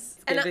 guys,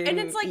 And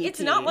it's like, it's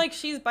not ET. like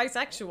she's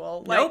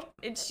bisexual. Nope.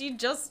 Like, she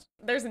just,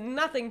 there's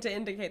nothing to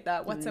indicate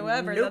that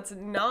whatsoever. Nope. That's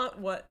not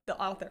what the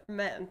author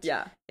meant.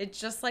 Yeah. It's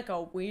just like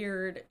a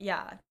weird,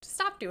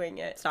 stop doing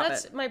it. Stop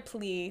That's it. my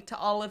plea to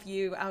all of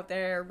you out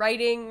there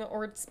writing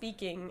or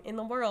speaking in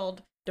the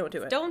world. Don't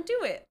do it. Don't do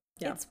it.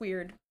 Yeah. It's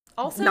weird.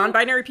 Also,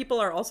 Non-binary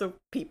people are also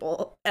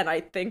people, and I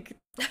think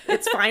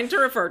it's fine to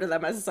refer to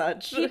them as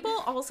such. people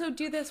also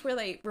do this where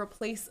they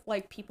replace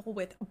like people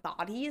with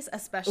bodies,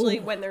 especially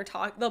Ooh. when they're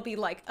talking. They'll be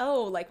like,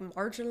 oh, like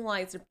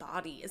marginalized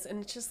bodies.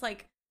 And it's just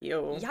like,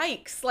 Yo.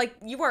 yikes, like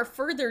you are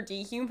further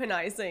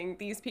dehumanizing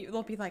these people.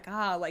 They'll be like,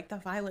 like the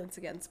violence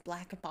against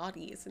black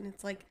bodies. And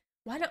it's like,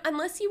 why not?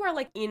 Unless you are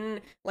like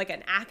in like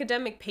an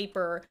academic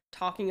paper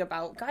talking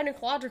about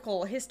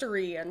gynecological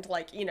history and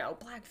like,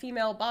 black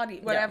female body,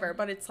 whatever. Yeah.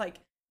 But it's like,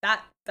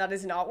 that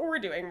is not what we're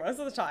doing most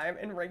of the time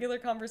in regular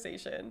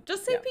conversation.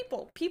 Just say Yeah.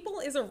 people.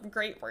 People is a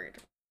great word.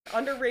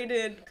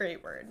 Underrated,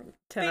 great word.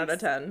 10 out of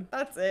 10.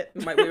 That's it.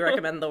 Might we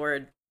recommend the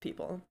word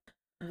people?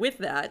 With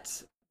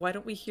that, why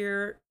don't we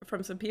hear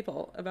from some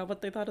people about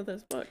what they thought of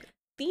this book?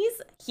 These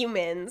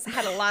humans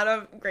had a lot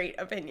of great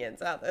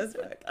opinions about this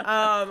book.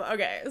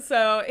 Okay,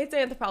 so it's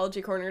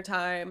Anthropology Corner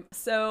time.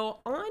 So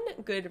on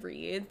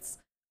Goodreads,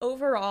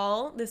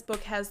 overall, this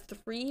book has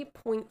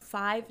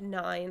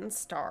 3.59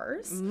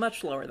 stars.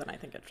 Much lower than I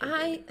think it should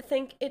I be.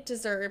 think it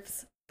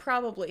deserves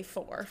probably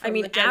 4 from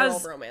mean, the general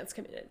as- romance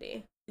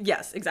community.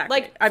 Yes, exactly.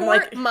 Like, I'm for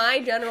like, my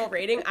general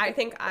rating, I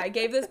think I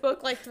gave this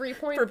book like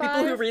 3.5. for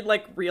people who read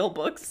like real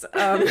books,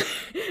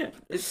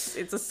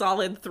 it's a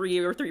solid 3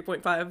 or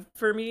 3.5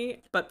 for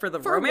me. But for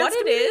the for romance what it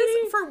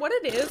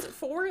community, is,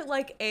 for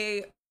like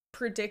a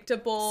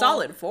predictable,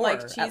 Solid 4,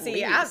 like at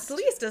cheesy, at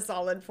least a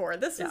solid 4.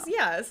 This is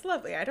it's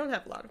lovely. I don't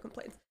have a lot of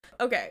complaints.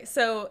 Okay,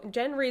 so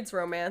Jen Reads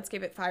Romance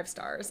gave it 5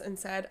 stars and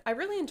said, I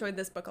really enjoyed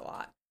this book a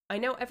lot. I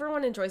know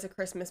everyone enjoys a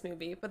Christmas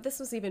movie, but this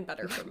was even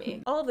better for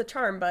me. All of the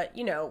charm, but,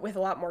 you know, with a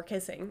lot more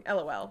kissing.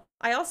 LOL.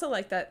 I also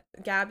like that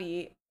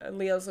Gabby,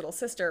 Leo's little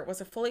sister,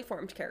 was a fully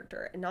formed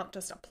character and not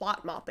just a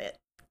plot moppet.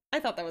 I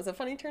thought that was a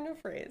funny turn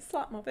of phrase.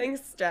 Plot moppet.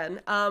 Thanks,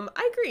 Jen.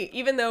 I agree.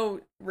 Even though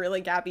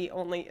really Gabby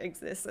only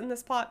exists in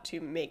this plot to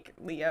make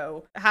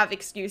Leo have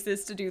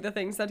excuses to do the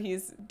things that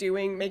he's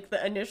doing, make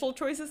the initial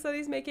choices that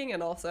he's making,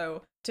 and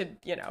also to,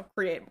 you know,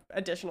 create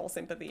additional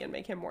sympathy and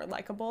make him more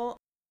likable.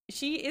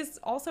 She is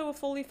also a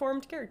fully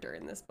formed character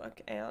in this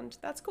book, and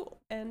that's cool.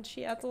 And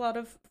she adds a lot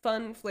of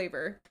fun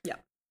flavor. Yeah.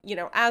 You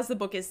know, as the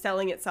book is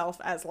selling itself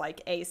as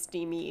like a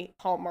steamy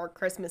Hallmark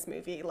Christmas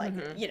movie, like,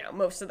 you know,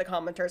 most of the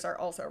commenters are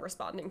also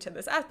responding to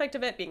this aspect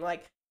of it, being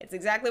like, it's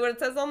exactly what it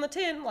says on the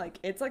tin. Like,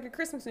 it's like a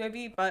Christmas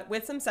movie, but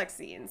with some sex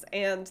scenes.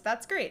 And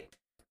that's great.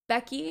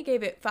 Becky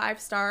gave it 5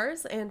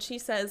 stars, and she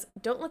says,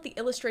 don't let the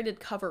illustrated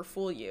cover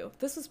fool you.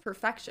 This was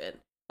perfection.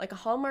 Like a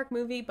Hallmark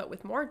movie, but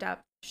with more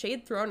depth,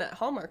 shade thrown at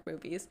Hallmark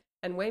movies,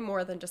 and way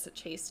more than just a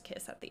chaste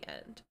kiss at the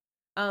end.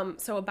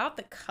 So about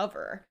the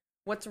cover,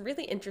 what's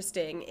really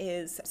interesting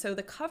is, so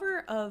the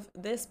cover of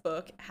this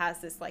book has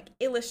this like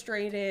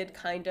illustrated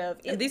kind of...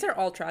 And these are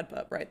all trad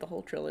pup, right? The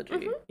whole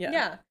trilogy.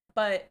 Yeah.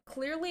 But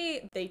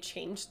clearly they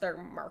changed their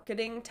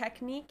marketing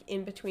technique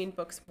in between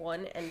books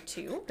 1 and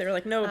 2. They're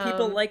like, no,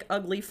 people like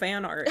ugly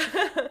fan art.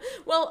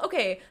 Well,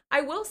 okay,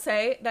 I will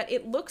say that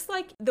it looks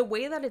like the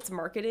way that it's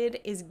marketed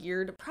is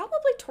geared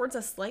probably towards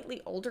a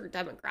slightly older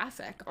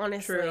demographic,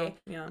 honestly. True,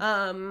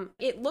 yeah.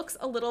 It looks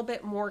a little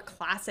bit more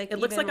classic. It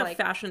looks like a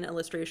fashion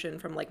illustration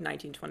from like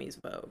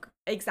 1920s Vogue.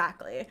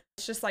 Exactly.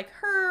 It's just like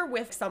her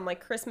with some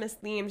like Christmas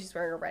theme. She's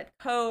wearing a red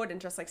coat and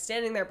just like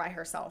standing there by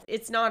herself.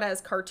 It's not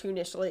as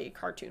cartoonishly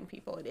cartoon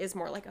people. It is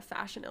more like a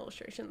fashion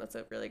illustration. That's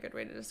a really good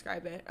way to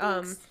describe it.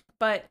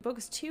 But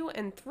books 2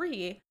 and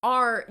 3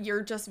 are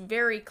your just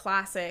very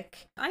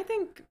classic. I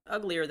think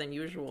uglier than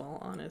usual,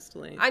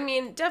 honestly. I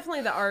mean,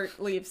 definitely the art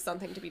leaves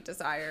something to be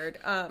desired.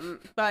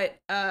 But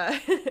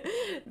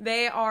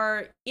they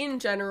are in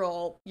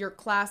general your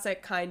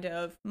classic kind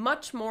of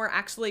much more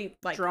actually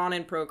like drawn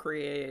in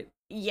Procreate.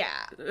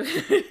 Yeah.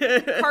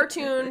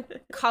 Cartoon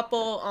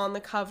couple on the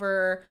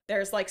cover.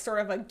 There's like sort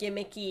of a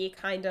gimmicky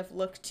kind of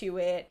look to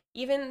it.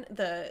 Even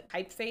the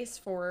typeface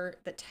for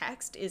the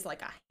text is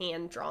like a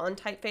hand-drawn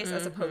typeface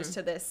as opposed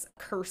to this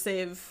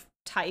cursive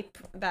type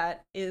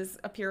that is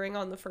appearing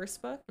on the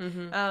first book.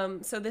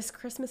 So this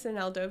Christmas in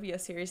Aldovia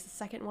series, the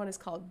second one is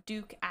called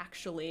Duke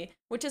Actually,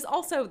 which is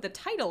also, the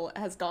title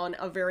has gone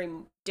a very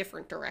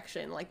different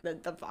direction, like the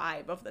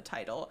vibe of the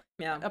title.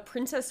 Yeah. A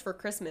Princess for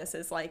Christmas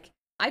is like,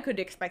 I could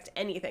expect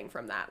anything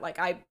from that. Like,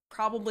 I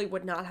probably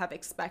would not have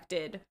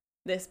expected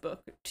this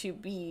book to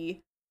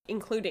be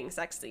including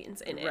sex scenes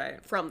in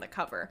it from the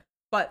cover.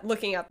 But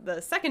looking at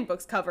the second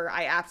book's cover,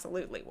 I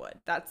absolutely would.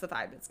 That's the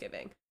vibe it's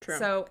giving. True.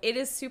 So it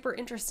is super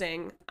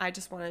interesting. I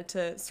just wanted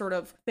to sort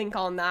of think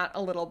on that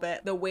a little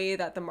bit, the way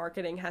that the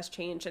marketing has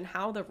changed and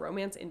how the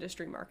romance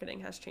industry marketing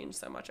has changed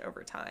so much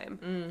over time.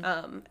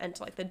 And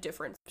like the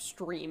different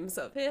streams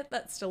of it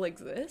that still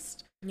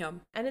exist. Yeah.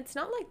 And it's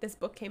not like this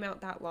book came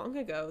out that long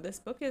ago. This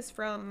book is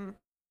from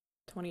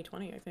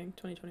 2020, I think.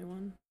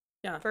 2021.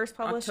 Yeah. First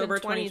published October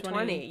in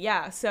 2020.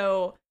 Yeah.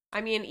 So, I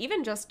mean,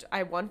 even just,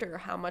 I wonder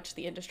how much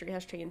the industry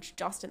has changed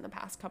just in the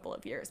past couple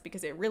of years,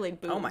 because it really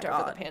boomed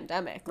over the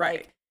pandemic.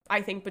 Right. Like,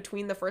 I think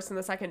between the first and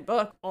the second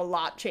book, a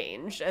lot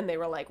changed, and they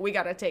were like, we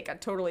got to take a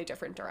totally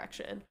different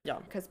direction. Yeah.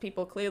 Because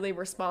people clearly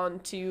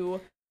respond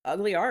to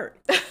ugly art.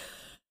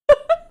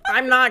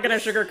 I'm not gonna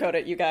sugarcoat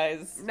it, you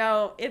guys.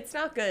 No, it's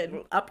not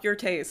good. Up your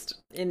taste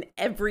in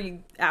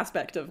every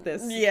aspect of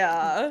this.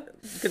 Yeah.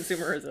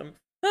 Consumerism.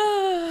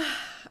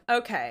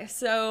 Okay,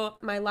 so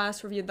my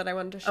last review that I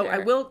wanted to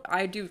share.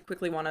 I do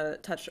quickly want to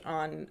touch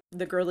on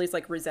the girlies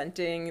like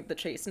resenting the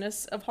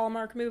chasteness of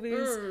Hallmark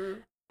movies.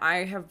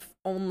 I have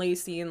only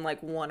seen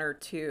like 1 or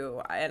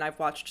 2, and I've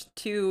watched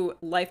 2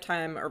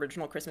 Lifetime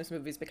original Christmas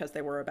movies because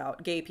they were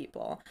about gay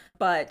people.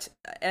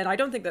 And I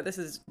don't think that this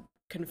is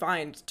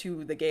confined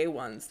to the gay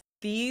ones.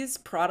 These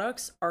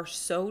products are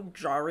so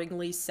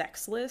jarringly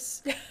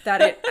sexless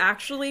that it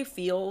actually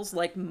feels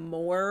like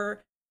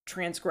more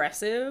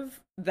transgressive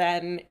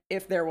than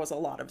if there was a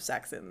lot of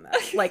sex in them.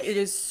 Like, it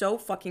is so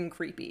fucking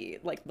creepy.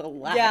 Like, the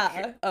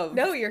lack of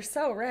no, you're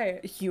so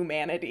right.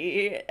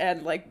 humanity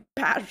and like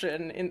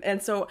passion.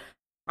 And so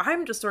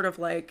I'm just sort of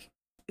like,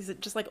 is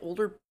it just like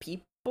older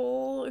people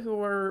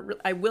who are,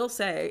 I will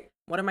say,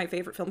 one of my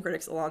favorite film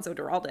critics, Alonso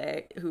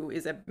Duralde, who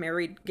is a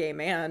married gay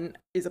man,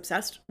 is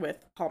obsessed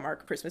with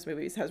Hallmark Christmas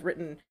movies, has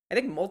written, I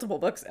think, multiple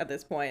books at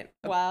this point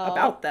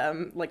about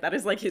them. Like, that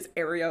is like his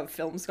area of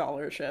film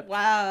scholarship.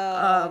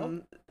 Wow.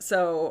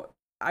 So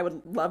I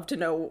would love to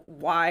know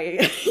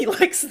why he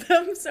likes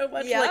them so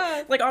much.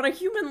 Yeah. Like on a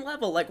human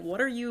level, like, what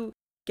are you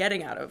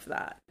getting out of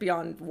that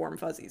beyond warm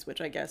fuzzies,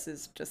 which I guess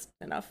is just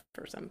enough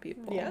for some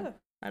people. Yeah.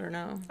 I don't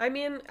know. I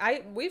mean,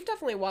 we've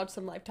definitely watched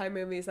some Lifetime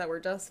movies that were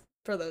just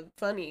for the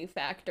funny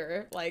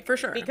factor, like, for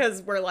sure,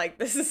 because we're like,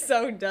 this is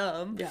so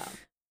dumb. Yeah.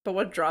 But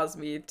what draws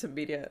me to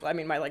media, I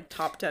mean, my like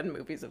top 10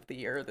 movies of the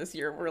year this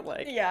year were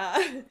like, yeah,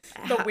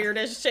 the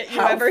weirdest shit you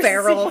how ever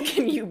feral seen.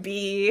 can you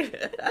be?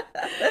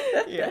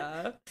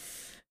 Yeah.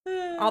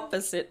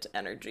 Opposite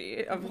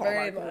energy of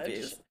Very Hallmark much.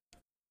 movies.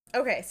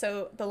 Okay,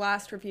 so the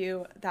last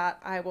review that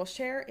I will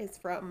share is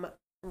from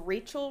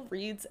Rachel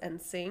Reads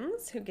and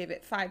Sings, who gave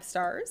it 5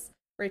 stars.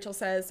 Rachel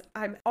says,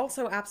 I'm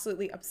also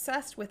absolutely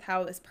obsessed with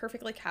how this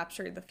perfectly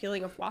captured the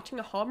feeling of watching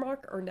a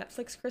Hallmark or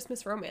Netflix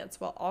Christmas romance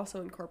while also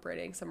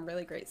incorporating some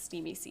really great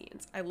steamy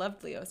scenes. I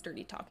loved Leo's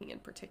dirty talking in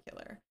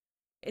particular.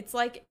 It's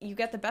like you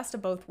get the best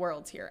of both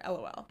worlds here,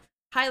 lol.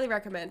 Highly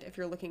recommend if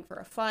you're looking for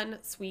a fun,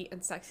 sweet,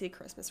 and sexy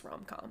Christmas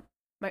rom-com.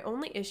 My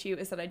only issue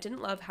is that I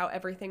didn't love how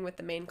everything with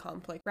the main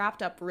conflict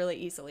wrapped up really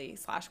easily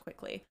 /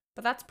 quickly,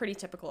 but that's pretty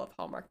typical of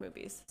Hallmark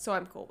movies, so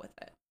I'm cool with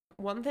it.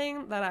 One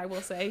thing that I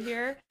will say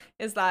here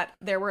is that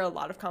there were a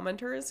lot of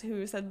commenters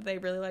who said they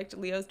really liked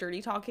Leo's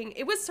dirty talking.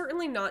 It was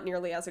certainly not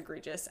nearly as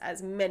egregious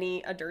as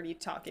many a dirty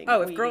talking.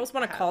 Oh, if girls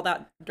want to call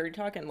that dirty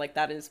talk, and like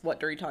that is what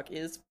dirty talk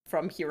is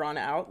from here on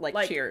out,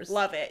 like cheers.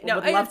 Love it. No,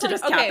 would love to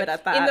just cap it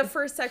at that. In the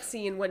first sex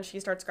scene, when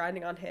she starts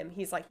grinding on him,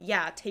 he's like,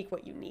 yeah, take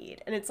what you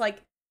need. And it's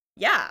like,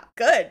 yeah,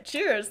 good,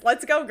 cheers,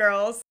 let's go,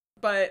 girls.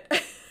 But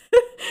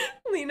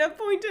Lena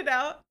pointed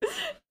out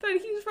that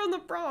he's from the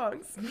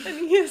Bronx and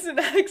he has an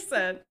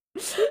accent.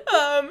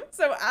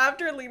 So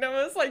after Lena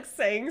was like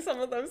saying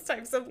some of those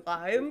types of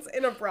lines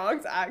in a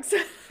Bronx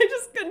accent, I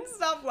just couldn't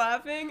stop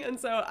laughing, and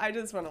so I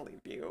just want to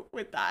leave you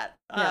with that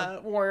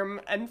warm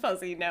and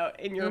fuzzy note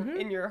in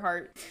your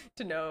heart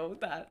to know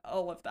that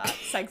all of that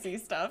sexy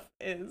stuff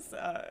is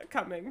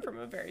coming from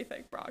a very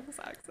thick Bronx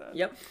accent.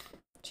 Yep.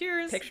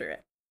 Cheers. Picture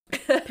it.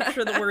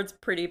 Picture the words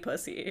pretty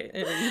pussy.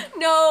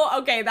 No,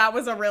 okay, that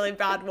was a really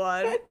bad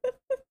one.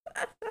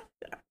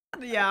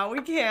 Yeah,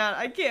 we can't.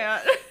 I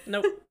can't.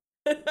 Nope.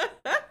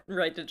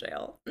 Right to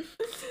jail.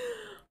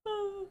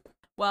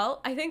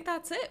 Well, I think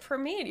that's it for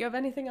me. Do you have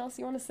anything else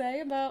you want to say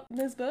about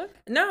this book?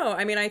 No,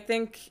 I mean, I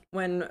think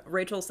when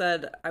Rachel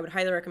said, I would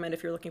highly recommend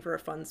if you're looking for a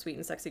fun, sweet,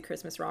 and sexy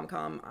Christmas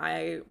rom-com,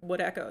 I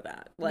would echo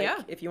that. Like,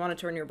 if you want to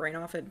turn your brain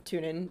off and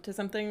tune in to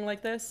something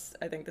like this,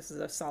 I think this is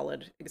a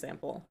solid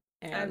example.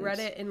 And I read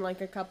it in like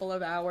a couple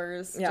of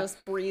hours,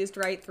 just breezed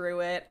right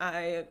through it.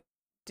 I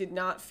did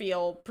not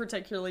feel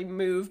particularly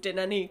moved in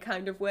any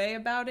kind of way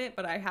about it,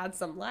 but I had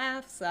some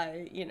laughs.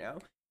 I,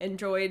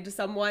 enjoyed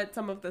somewhat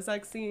some of the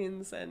sex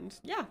scenes, and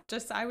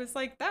I was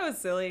like, that was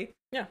silly.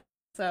 Yeah.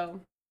 So,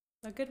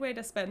 a good way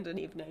to spend an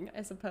evening,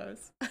 I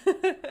suppose.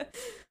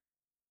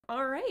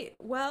 All right.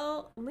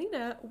 Well,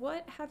 Lena,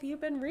 what have you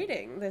been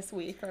reading this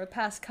week or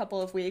past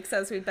couple of weeks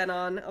as we've been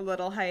on a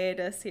little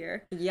hiatus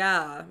here?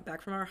 Yeah,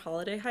 back from our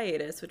holiday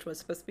hiatus, which was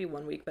supposed to be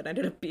 1 week, but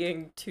ended up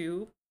being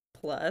 2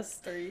 plus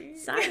 3.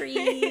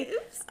 Sorry.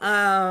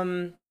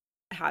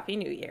 Happy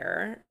New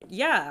Year.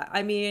 Yeah,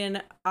 I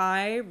mean,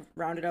 I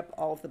rounded up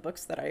all of the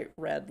books that I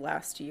read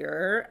last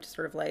year to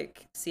sort of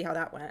like see how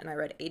that went, and I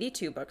read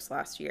 82 books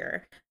last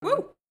year.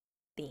 Woo!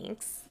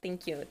 Thanks.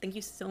 Thank you. Thank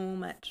you so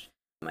much.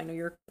 I know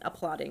you're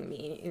applauding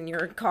me in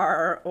your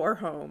car or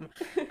home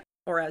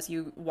or as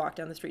you walk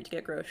down the street to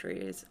get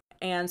groceries.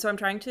 And so I'm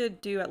trying to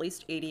do at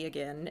least 80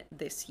 again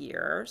this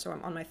year. So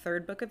I'm on my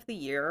 3rd book of the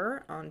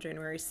year on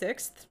January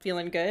 6th.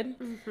 Feeling good.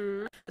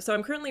 Mm-hmm. So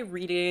I'm currently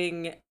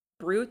reading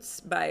Brutes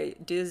by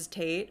Diz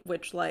Tate,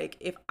 which, like,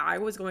 if I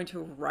was going to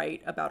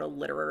write about a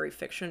literary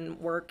fiction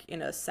work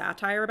in a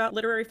satire about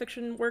literary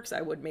fiction works,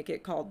 I would make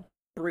it called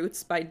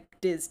Brutes by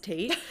Diz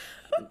Tate.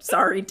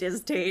 Sorry,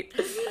 Diz Tate.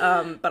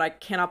 But I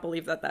cannot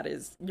believe that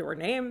is your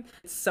name.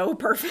 It's so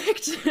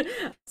perfect.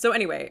 So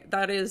anyway,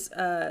 that is,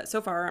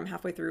 so far I'm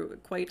halfway through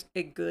quite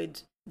a good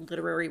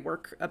literary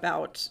work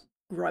about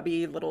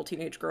grubby little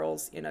teenage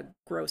girls in a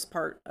gross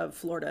part of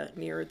Florida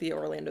near the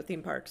Orlando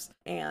theme parks.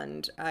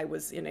 And I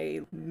was in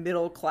a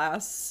middle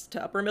class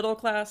to upper middle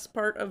class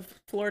part of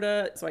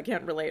Florida, so I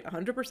can't relate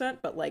 100%,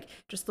 but like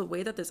just the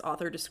way that this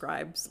author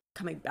describes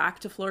coming back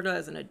to Florida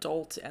as an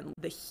adult and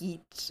the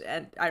heat,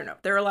 and I don't know,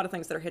 there are a lot of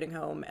things that are hitting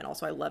home. And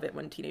also I love it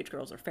when teenage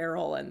girls are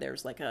feral and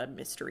there's like a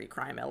mystery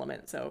crime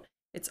element. So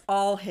it's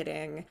all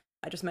hitting.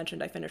 I just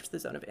mentioned I finished The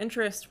Zone of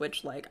Interest,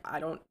 which, like, I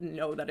don't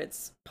know that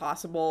it's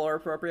possible or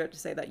appropriate to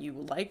say that you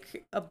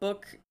like a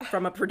book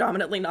from a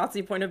predominantly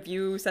Nazi point of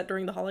view set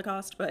during the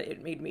Holocaust, but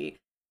it made me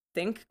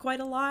think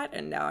quite a lot,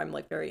 and now I'm,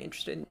 like, very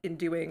interested in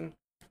doing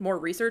more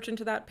research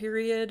into that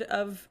period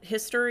of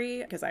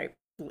history, because I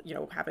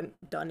haven't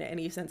done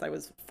any since I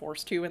was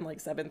forced to in like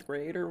 7th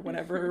grade or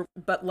whatever.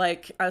 But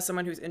like, as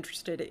someone who's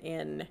interested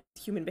in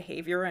human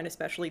behavior and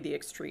especially the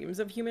extremes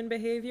of human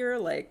behavior,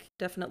 like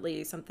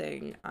definitely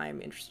something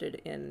I'm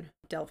interested in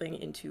delving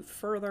into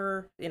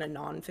further in a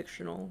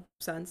non-fictional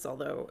sense,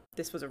 although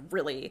this was a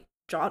really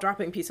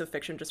jaw-dropping piece of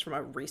fiction just from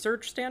a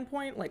research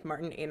standpoint. Like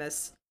Martin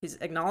Amis, his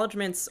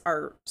acknowledgments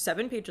are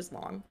 7 pages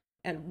long.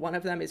 And one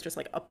of them is just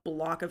like a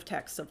block of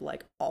text of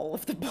like all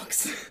of the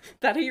books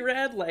that he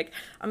read. Like,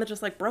 I'm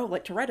just like, bro,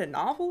 like to write a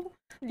novel?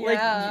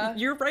 Yeah. Like,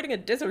 you're writing a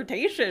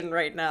dissertation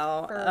right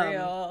now. For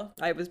real.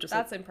 I was just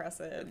That's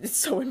impressive.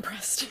 So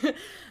impressed.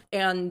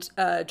 And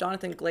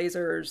Jonathan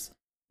Glazer's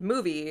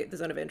movie, The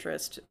Zone of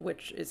Interest,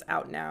 which is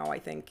out now, I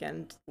think,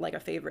 and like a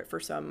favorite for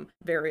some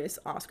various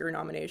Oscar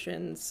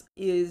nominations,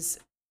 is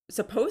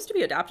supposed to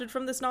be adapted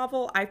from this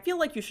novel. I feel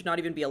like you should not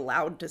even be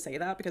allowed to say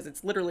that because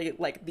it's literally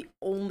like the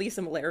only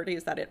similarity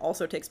is that it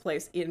also takes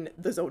place in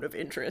the Zone of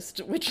Interest,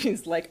 which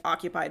is like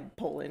occupied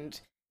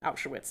Poland,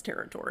 Auschwitz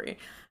territory.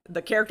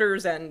 The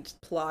characters and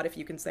plot, if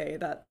you can say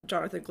that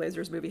Jonathan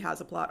Glazer's movie has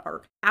a plot,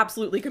 are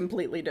absolutely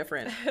completely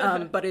different.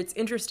 But it's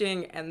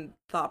interesting and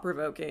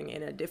thought-provoking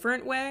in a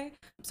different way.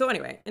 So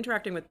anyway,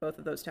 interacting with both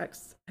of those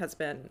texts has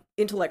been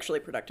intellectually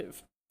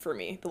productive for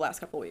me the last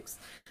couple weeks.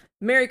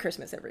 Merry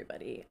Christmas,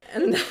 everybody.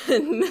 And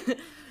then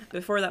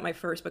before that, my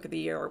first book of the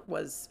year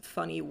was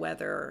Funny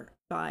Weather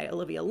by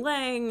Olivia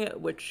Lang,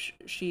 which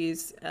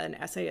she's an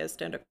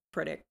essayist and a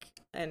critic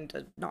and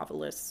a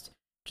novelist,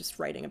 just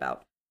writing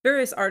about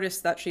various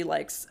artists that she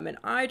likes. I mean,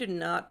 I did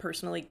not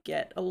personally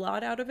get a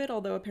lot out of it,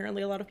 although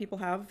apparently a lot of people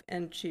have,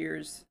 and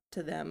cheers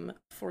to them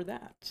for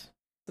that.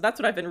 So that's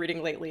what I've been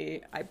reading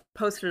lately. I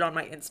posted on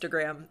my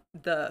Instagram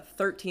the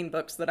 13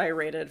 books that I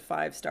rated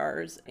 5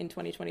 stars in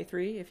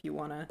 2023, if you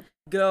want to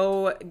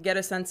go get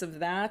a sense of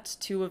that.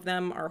 2 of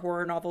them are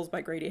horror novels by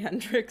Grady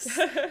Hendrix.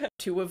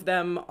 2 of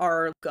them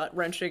are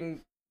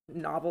gut-wrenching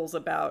novels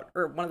about,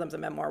 or one of them's a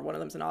memoir, one of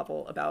them's a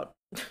novel about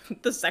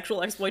the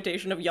sexual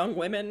exploitation of young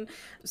women.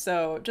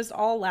 So just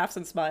all laughs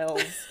and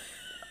smiles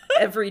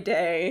every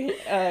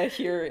day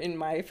here in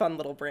my fun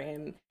little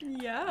brain.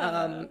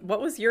 Yeah.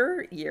 What was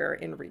your year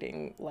in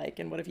reading like,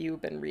 and what have you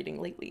been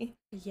reading lately?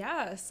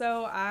 Yeah,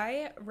 so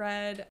I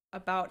read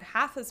about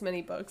half as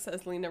many books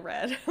as Lena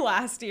read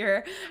last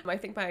year. I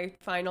think my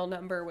final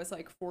number was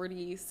like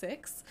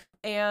 46.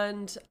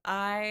 And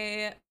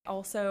I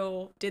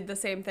also did the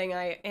same thing.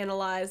 I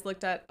analyzed,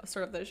 looked at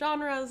sort of the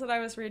genres that I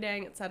was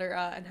reading,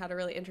 etc., and had a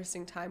really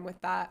interesting time with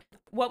that.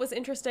 What was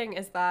interesting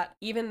is that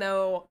even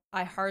though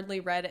I hardly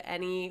read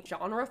any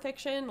genre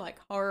fiction, like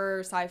horror,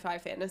 sci-fi,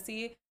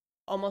 fantasy,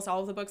 almost all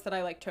of the books that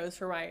I chose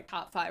for my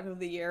top 5 of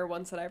the year,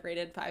 ones that I've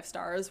rated 5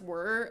 stars,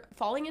 were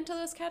falling into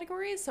those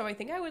categories. So I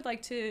think I would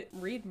like to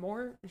read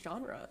more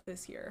genre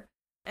this year.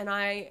 And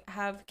I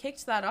have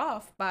kicked that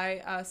off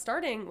by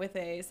starting with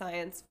a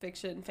science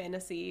fiction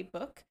fantasy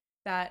book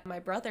that my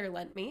brother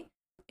lent me.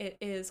 It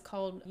is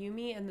called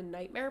Yumi and the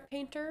Nightmare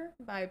Painter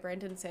by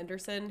Brandon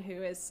Sanderson,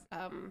 who is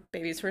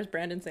Baby's first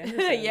Brandon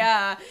Sanderson.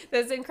 Yeah,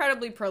 this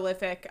incredibly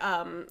prolific.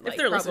 If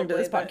they're listening to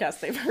this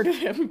podcast, they've heard of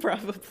him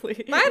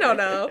probably. I don't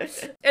know.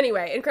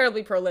 Anyway,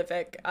 incredibly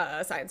prolific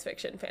science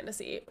fiction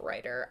fantasy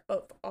writer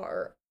of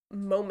our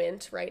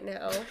moment right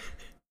now.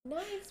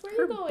 Nice, where are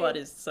you going? Her butt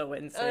is so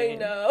insane. I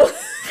know.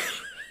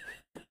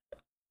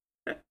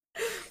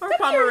 Our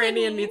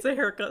Pomeranian needs a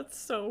haircut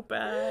so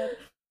bad.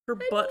 Her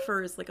butt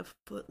fur is like a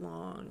foot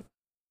long.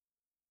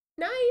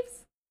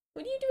 Knives,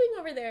 what are you doing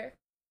over there?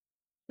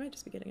 I might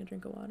just be getting a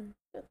drink of water.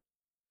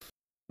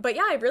 But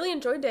yeah, I really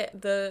enjoyed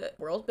it. The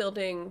world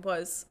building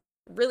was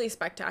really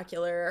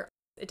spectacular.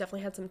 It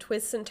definitely had some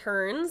twists and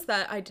turns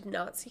that I did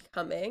not see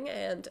coming,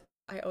 and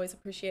I always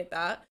appreciate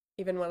that.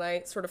 Even when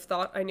I sort of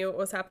thought I knew what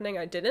was happening,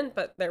 I didn't,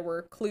 but there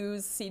were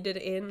clues seeded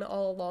in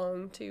all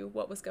along to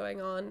what was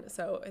going on.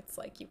 So it's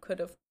like you could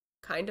have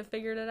kind of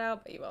figured it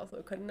out, but you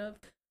also couldn't have.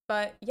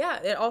 But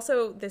yeah, it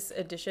also, this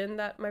edition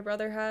that my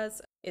brother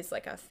has is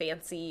like a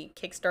fancy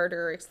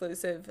Kickstarter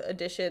exclusive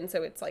edition.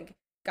 So it's like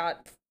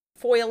got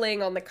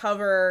foiling on the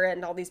cover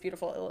and all these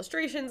beautiful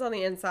illustrations on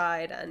the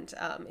inside. And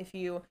if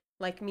you,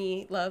 like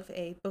me, love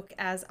a book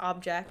as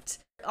object,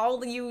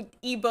 all you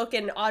ebook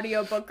and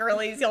audiobook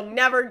girlies, you'll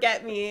never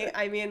get me.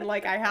 I mean,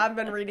 I have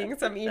been reading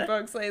some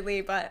ebooks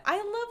lately, but I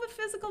love a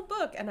physical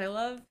book, and I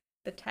love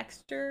the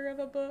texture of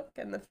a book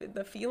and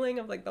the feeling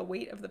of the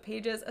weight of the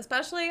pages.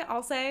 Especially,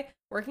 I'll say,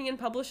 working in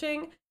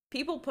publishing,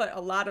 people put a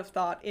lot of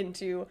thought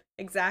into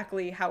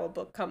exactly how a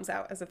book comes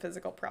out as a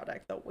physical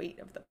product. The weight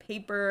of the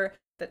paper,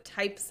 the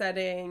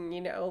typesetting,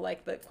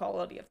 the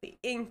quality of the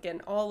ink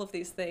and all of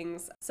these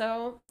things.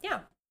 So yeah,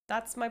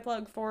 that's my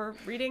plug for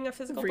reading a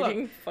physical book.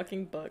 Reading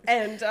fucking books.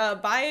 And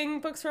buying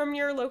books from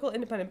your local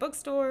independent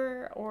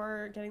bookstore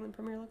or getting them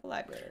from your local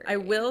library. I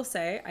will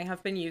say I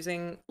have been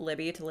using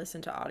Libby to listen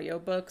to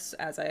audiobooks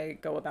as I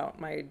go about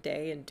my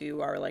day and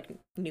do our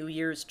New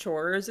Year's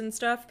chores and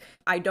stuff.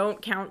 I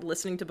don't count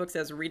listening to books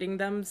as reading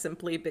them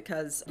simply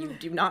because you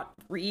do not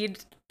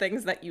read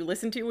things that you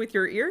listen to with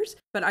your ears.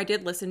 But I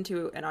did listen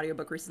to an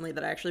audiobook recently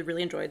that I actually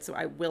really enjoyed, so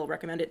I will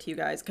recommend it to you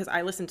guys because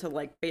I listen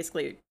to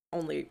basically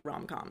only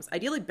rom-coms,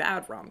 ideally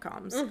bad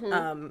rom-coms.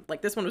 Mm-hmm.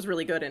 This one was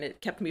really good and it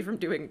kept me from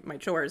doing my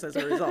chores as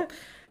a result.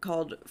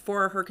 Called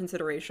For Her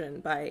Consideration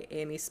by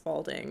Amy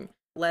Spalding.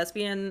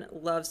 Lesbian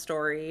love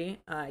story.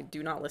 I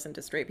do not listen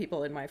to straight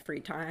people in my free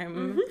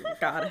time.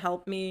 God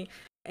help me.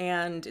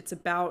 And it's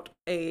about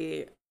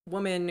a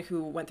woman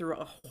who went through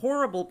a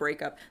horrible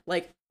breakup,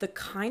 the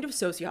kind of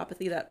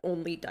sociopathy that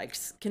only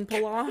dykes can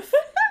pull off.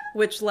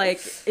 Which,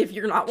 if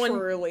you're not one...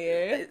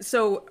 Truly.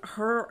 So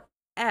her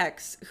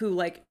ex, who,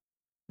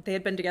 they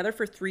had been together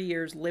for 3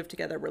 years, lived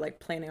together, were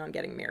planning on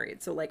getting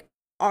married. So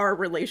our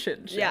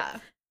relationship. Yeah.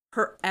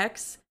 Her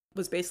ex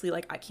was basically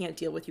like, I can't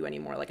deal with you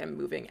anymore. Like, I'm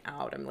moving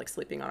out. I'm like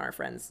sleeping on our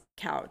friend's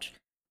couch.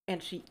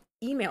 And she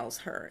emails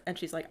her and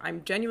she's like,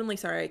 I'm genuinely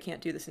sorry I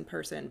can't do this in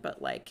person,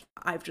 but like,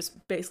 I've just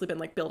basically been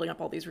like building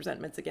up all these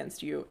resentments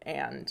against you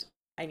and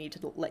I need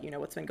to let you know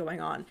what's been going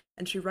on.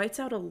 And she writes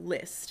out a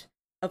list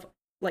of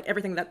like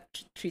everything that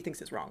she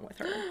thinks is wrong with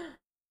her.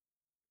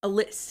 A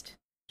list.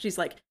 She's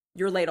like,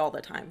 you're late all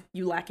the time.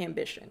 You lack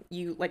ambition.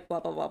 You like blah,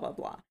 blah, blah, blah,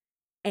 blah.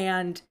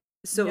 And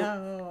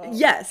so,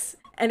 yes.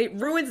 And it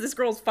ruins this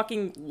girl's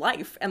fucking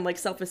life and like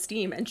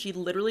self-esteem. And she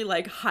literally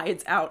like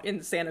hides out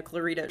in Santa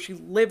Clarita. She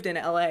lived in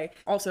LA.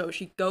 Also,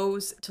 she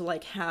goes to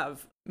like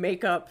have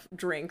makeup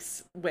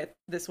drinks with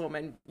this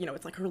woman. You know,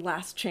 it's like her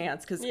last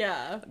chance because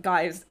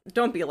guys,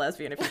 don't be a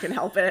lesbian if you can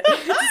help it.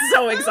 It's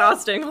so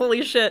exhausting.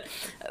 Holy shit.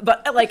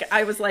 But like,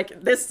 I was like,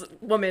 this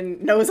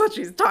woman knows what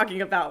she's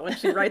talking about when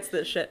she writes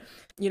this shit.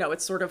 You know,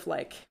 it's sort of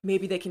like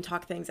maybe they can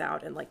talk things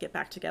out and like get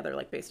back together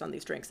like based on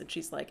these drinks. And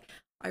she's like,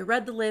 I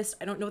read the list.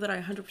 I don't know that I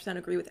 100%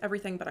 agree with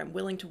everything, but I'm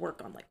willing to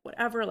work on like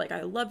whatever. Like,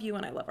 I love you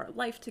and I love our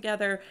life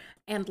together.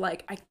 And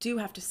like, I do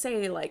have to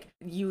say, like,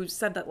 you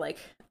said that like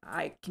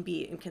I can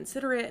be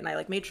inconsiderate, and I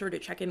like made sure to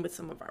check in with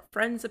some of our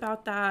friends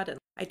about that. And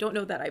I don't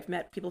know that I've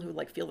met people who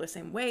like feel the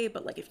same way,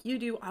 but like if you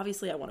do,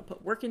 obviously I want to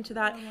put work into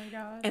that. Oh my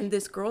gosh. And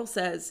this girl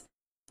says,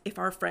 if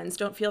our friends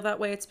don't feel that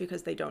way, it's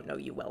because they don't know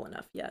you well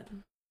enough yet.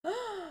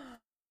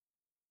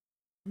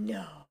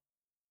 No.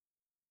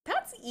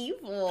 That's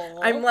evil.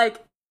 I'm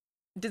like,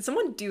 did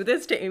someone do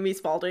this to Amy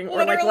Spalding or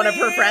Literally, like one of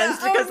her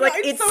friends? Because like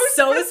it's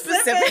so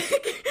specific.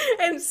 specific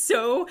and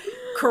so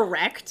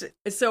correct.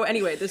 So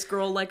anyway, this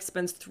girl like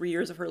spends 3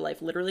 years of her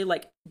life literally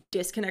like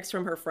disconnects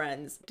from her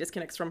friends,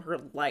 disconnects from her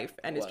life,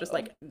 and is just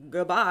like,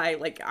 goodbye.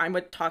 Like, I'm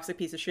a toxic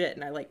piece of shit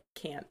and I like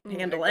can't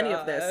handle any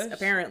of this,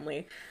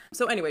 apparently.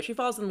 So anyway, she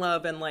falls in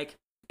love and like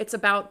it's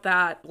about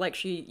that, like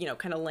she, you know,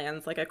 kind of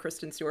lands like a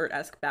Kristen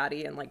Stewart-esque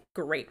baddie and like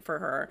great for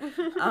her.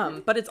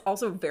 But it's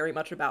also very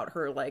much about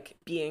her like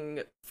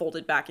being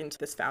folded back into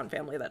this found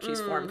family that she's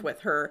formed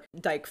with her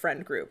dyke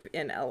friend group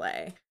in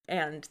LA.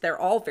 And they're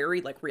all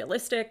very like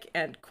realistic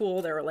and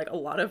cool. There are like a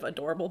lot of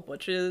adorable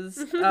butches.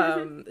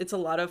 It's a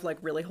lot of like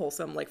really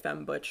wholesome like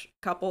femme butch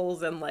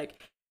couples, and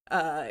like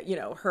you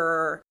know,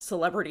 her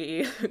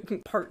celebrity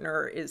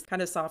partner is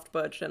kind of soft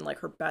butch, and like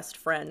her best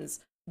friend's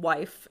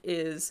wife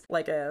is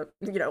like a,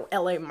 you know,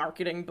 LA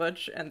marketing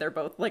butch, and they're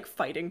both like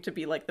fighting to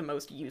be like the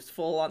most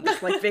useful on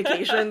this like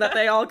vacation that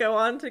they all go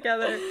on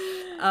together.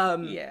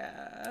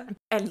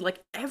 And like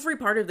every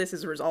part of this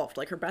is resolved.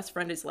 Like her best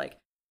friend is like,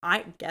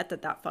 I get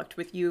that fucked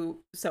with you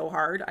so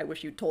hard. I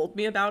wish you told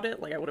me about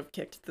it. Like, I would have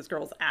kicked this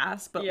girl's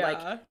ass, but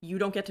like, you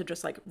don't get to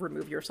just like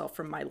remove yourself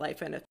from my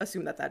life and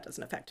assume that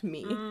doesn't affect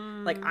me.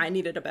 Like, I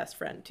needed a best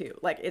friend too.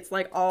 Like, it's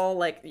like all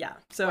like,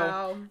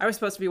 So I was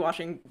supposed to be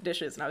washing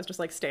dishes and I was just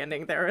like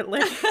standing there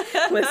like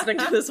listening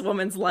to this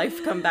woman's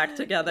life come back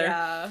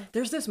together.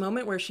 There's this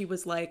moment where she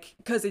was like,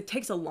 because it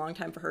takes a long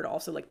time for her to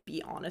also like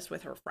be honest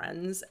with her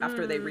friends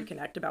after they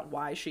reconnect about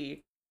why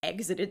she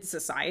exited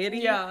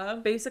society,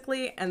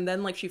 basically. And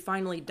then like she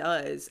finally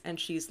does, and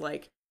she's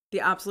like, the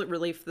absolute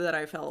relief that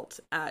I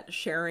felt at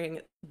sharing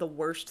the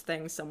worst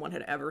thing someone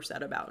had ever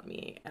said about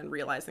me and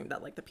realizing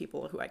that like the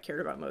people who I cared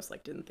about most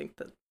like didn't think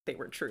that they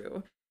were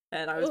true.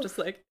 And I was just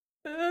like,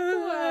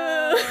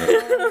 wow.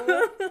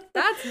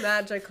 That's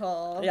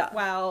magical.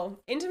 Wow.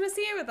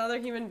 Intimacy with other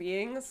human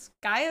beings,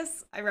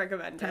 Gaius, I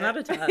recommend 10 out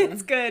of 10.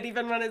 It's good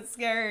even when it's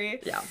scary.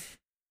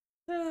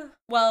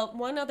 Well,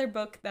 one other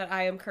book that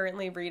I am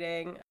currently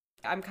reading,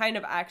 I'm kind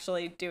of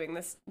actually doing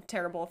this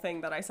terrible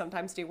thing that I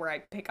sometimes do where I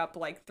pick up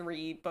like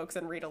 3 books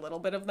and read a little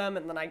bit of them,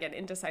 and then I get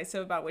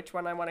indecisive about which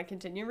one I want to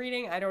continue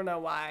reading. I don't know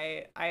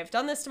why I have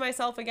done this to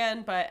myself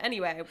again, but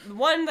anyway, the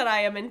one that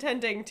I am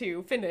intending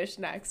to finish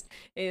next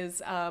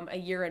is A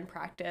Year in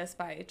Practice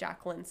by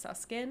Jacqueline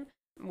Suskin,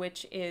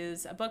 which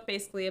is a book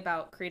basically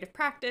about creative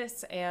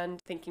practice and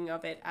thinking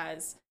of it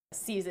as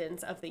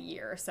seasons of the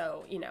year.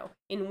 So, you know,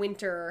 in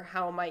winter,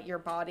 how might your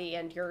body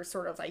and your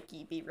sort of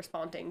psyche be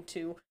responding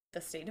to the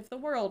state of the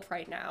world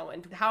right now,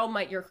 and how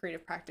might your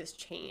creative practice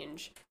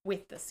change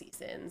with the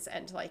seasons,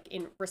 and like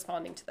in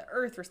responding to the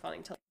earth,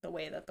 responding to the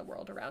way that the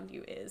world around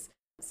you is.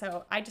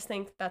 So I just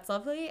think that's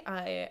lovely.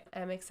 I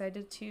am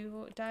excited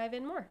to dive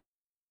in more.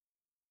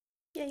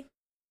 Yay.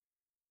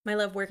 My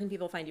love, where can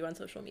people find you on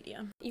social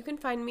media? You can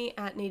find me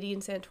at Nadine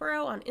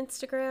Santoro on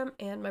Instagram,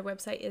 and my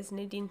website is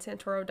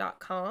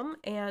nadinesantoro.com.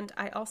 And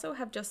I also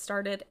have just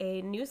started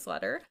a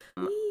newsletter,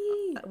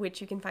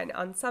 which you can find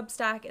on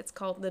Substack. It's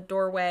called The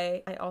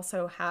Doorway. I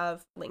also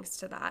have links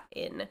to that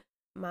in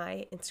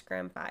my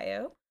Instagram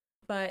bio.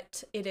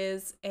 But it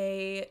is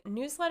a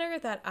newsletter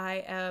that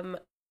I am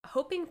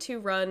hoping to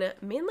run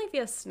mainly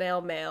via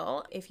snail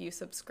mail. If you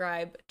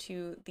subscribe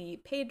to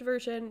the paid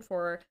version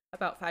for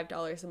about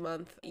 $5 a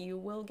month, you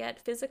will get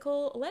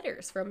physical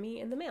letters from me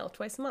in the mail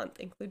twice a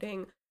month,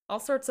 including all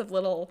sorts of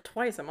little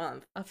twice a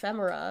month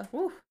ephemera.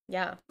 Ooh.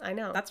 Yeah, I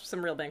know. That's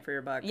some real bang for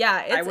your buck.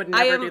 Yeah, I would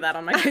never do that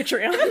on my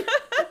Patreon.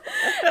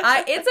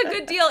 It's a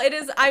good deal. It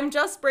is. I'm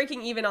just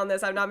breaking even on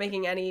this. I'm not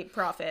making any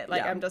profit.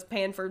 Like, I'm just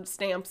paying for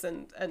stamps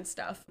and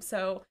stuff.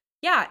 So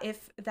yeah,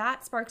 if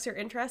that sparks your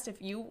interest,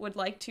 if you would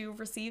like to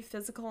receive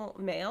physical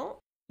mail,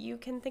 you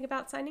can think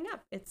about signing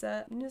up. It's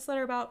a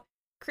newsletter about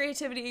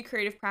creativity,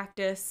 creative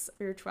practice,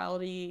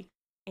 spirituality,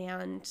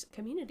 and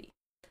community.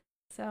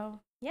 So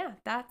yeah,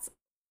 that's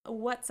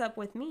what's up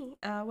with me.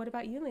 What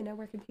about you, Lena?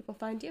 Where can people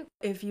find you?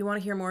 If you want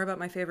to hear more about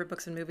my favorite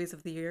books and movies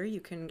of the year,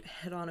 you can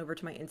head on over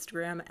to my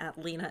Instagram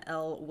at Lena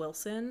L.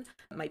 Wilson.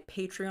 My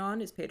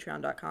Patreon is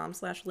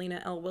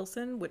patreon.com/Lena L.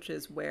 Wilson, which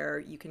is where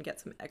you can get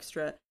some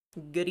extra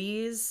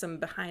goodies, some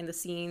behind the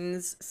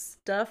scenes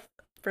stuff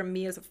from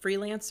me as a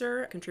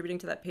freelancer. Contributing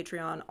to that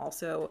Patreon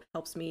also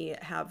helps me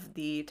have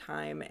the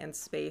time and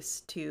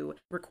space to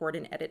record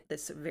and edit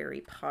this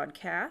very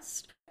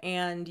podcast.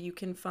 And you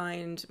can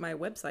find my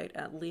website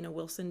at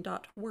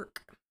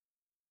lenawilson.work.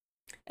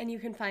 And you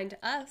can find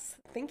us,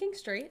 Thinking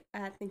Straight,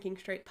 at Thinking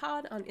Straight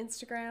Pod on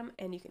Instagram,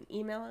 and you can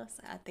email us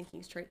at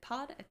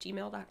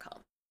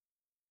thinkingstraightpod@gmail.com.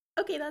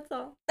 Okay, that's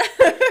all.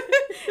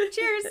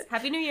 Cheers!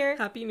 Happy New Year!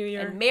 Happy New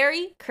Year. And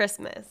Merry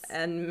Christmas!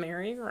 And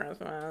Merry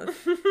Christmas.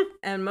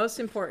 And most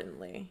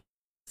importantly,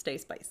 stay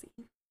spicy.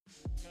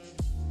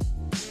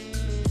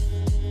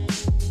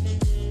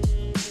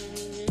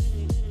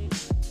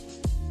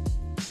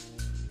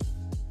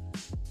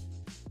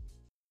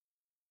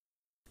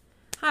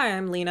 Hi,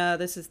 I'm Lena.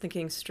 This is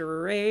Thinking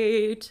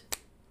Straight.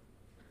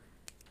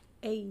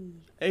 Hey.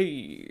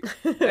 Hey.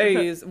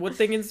 Hey, what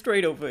thinking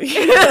straight over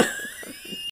here?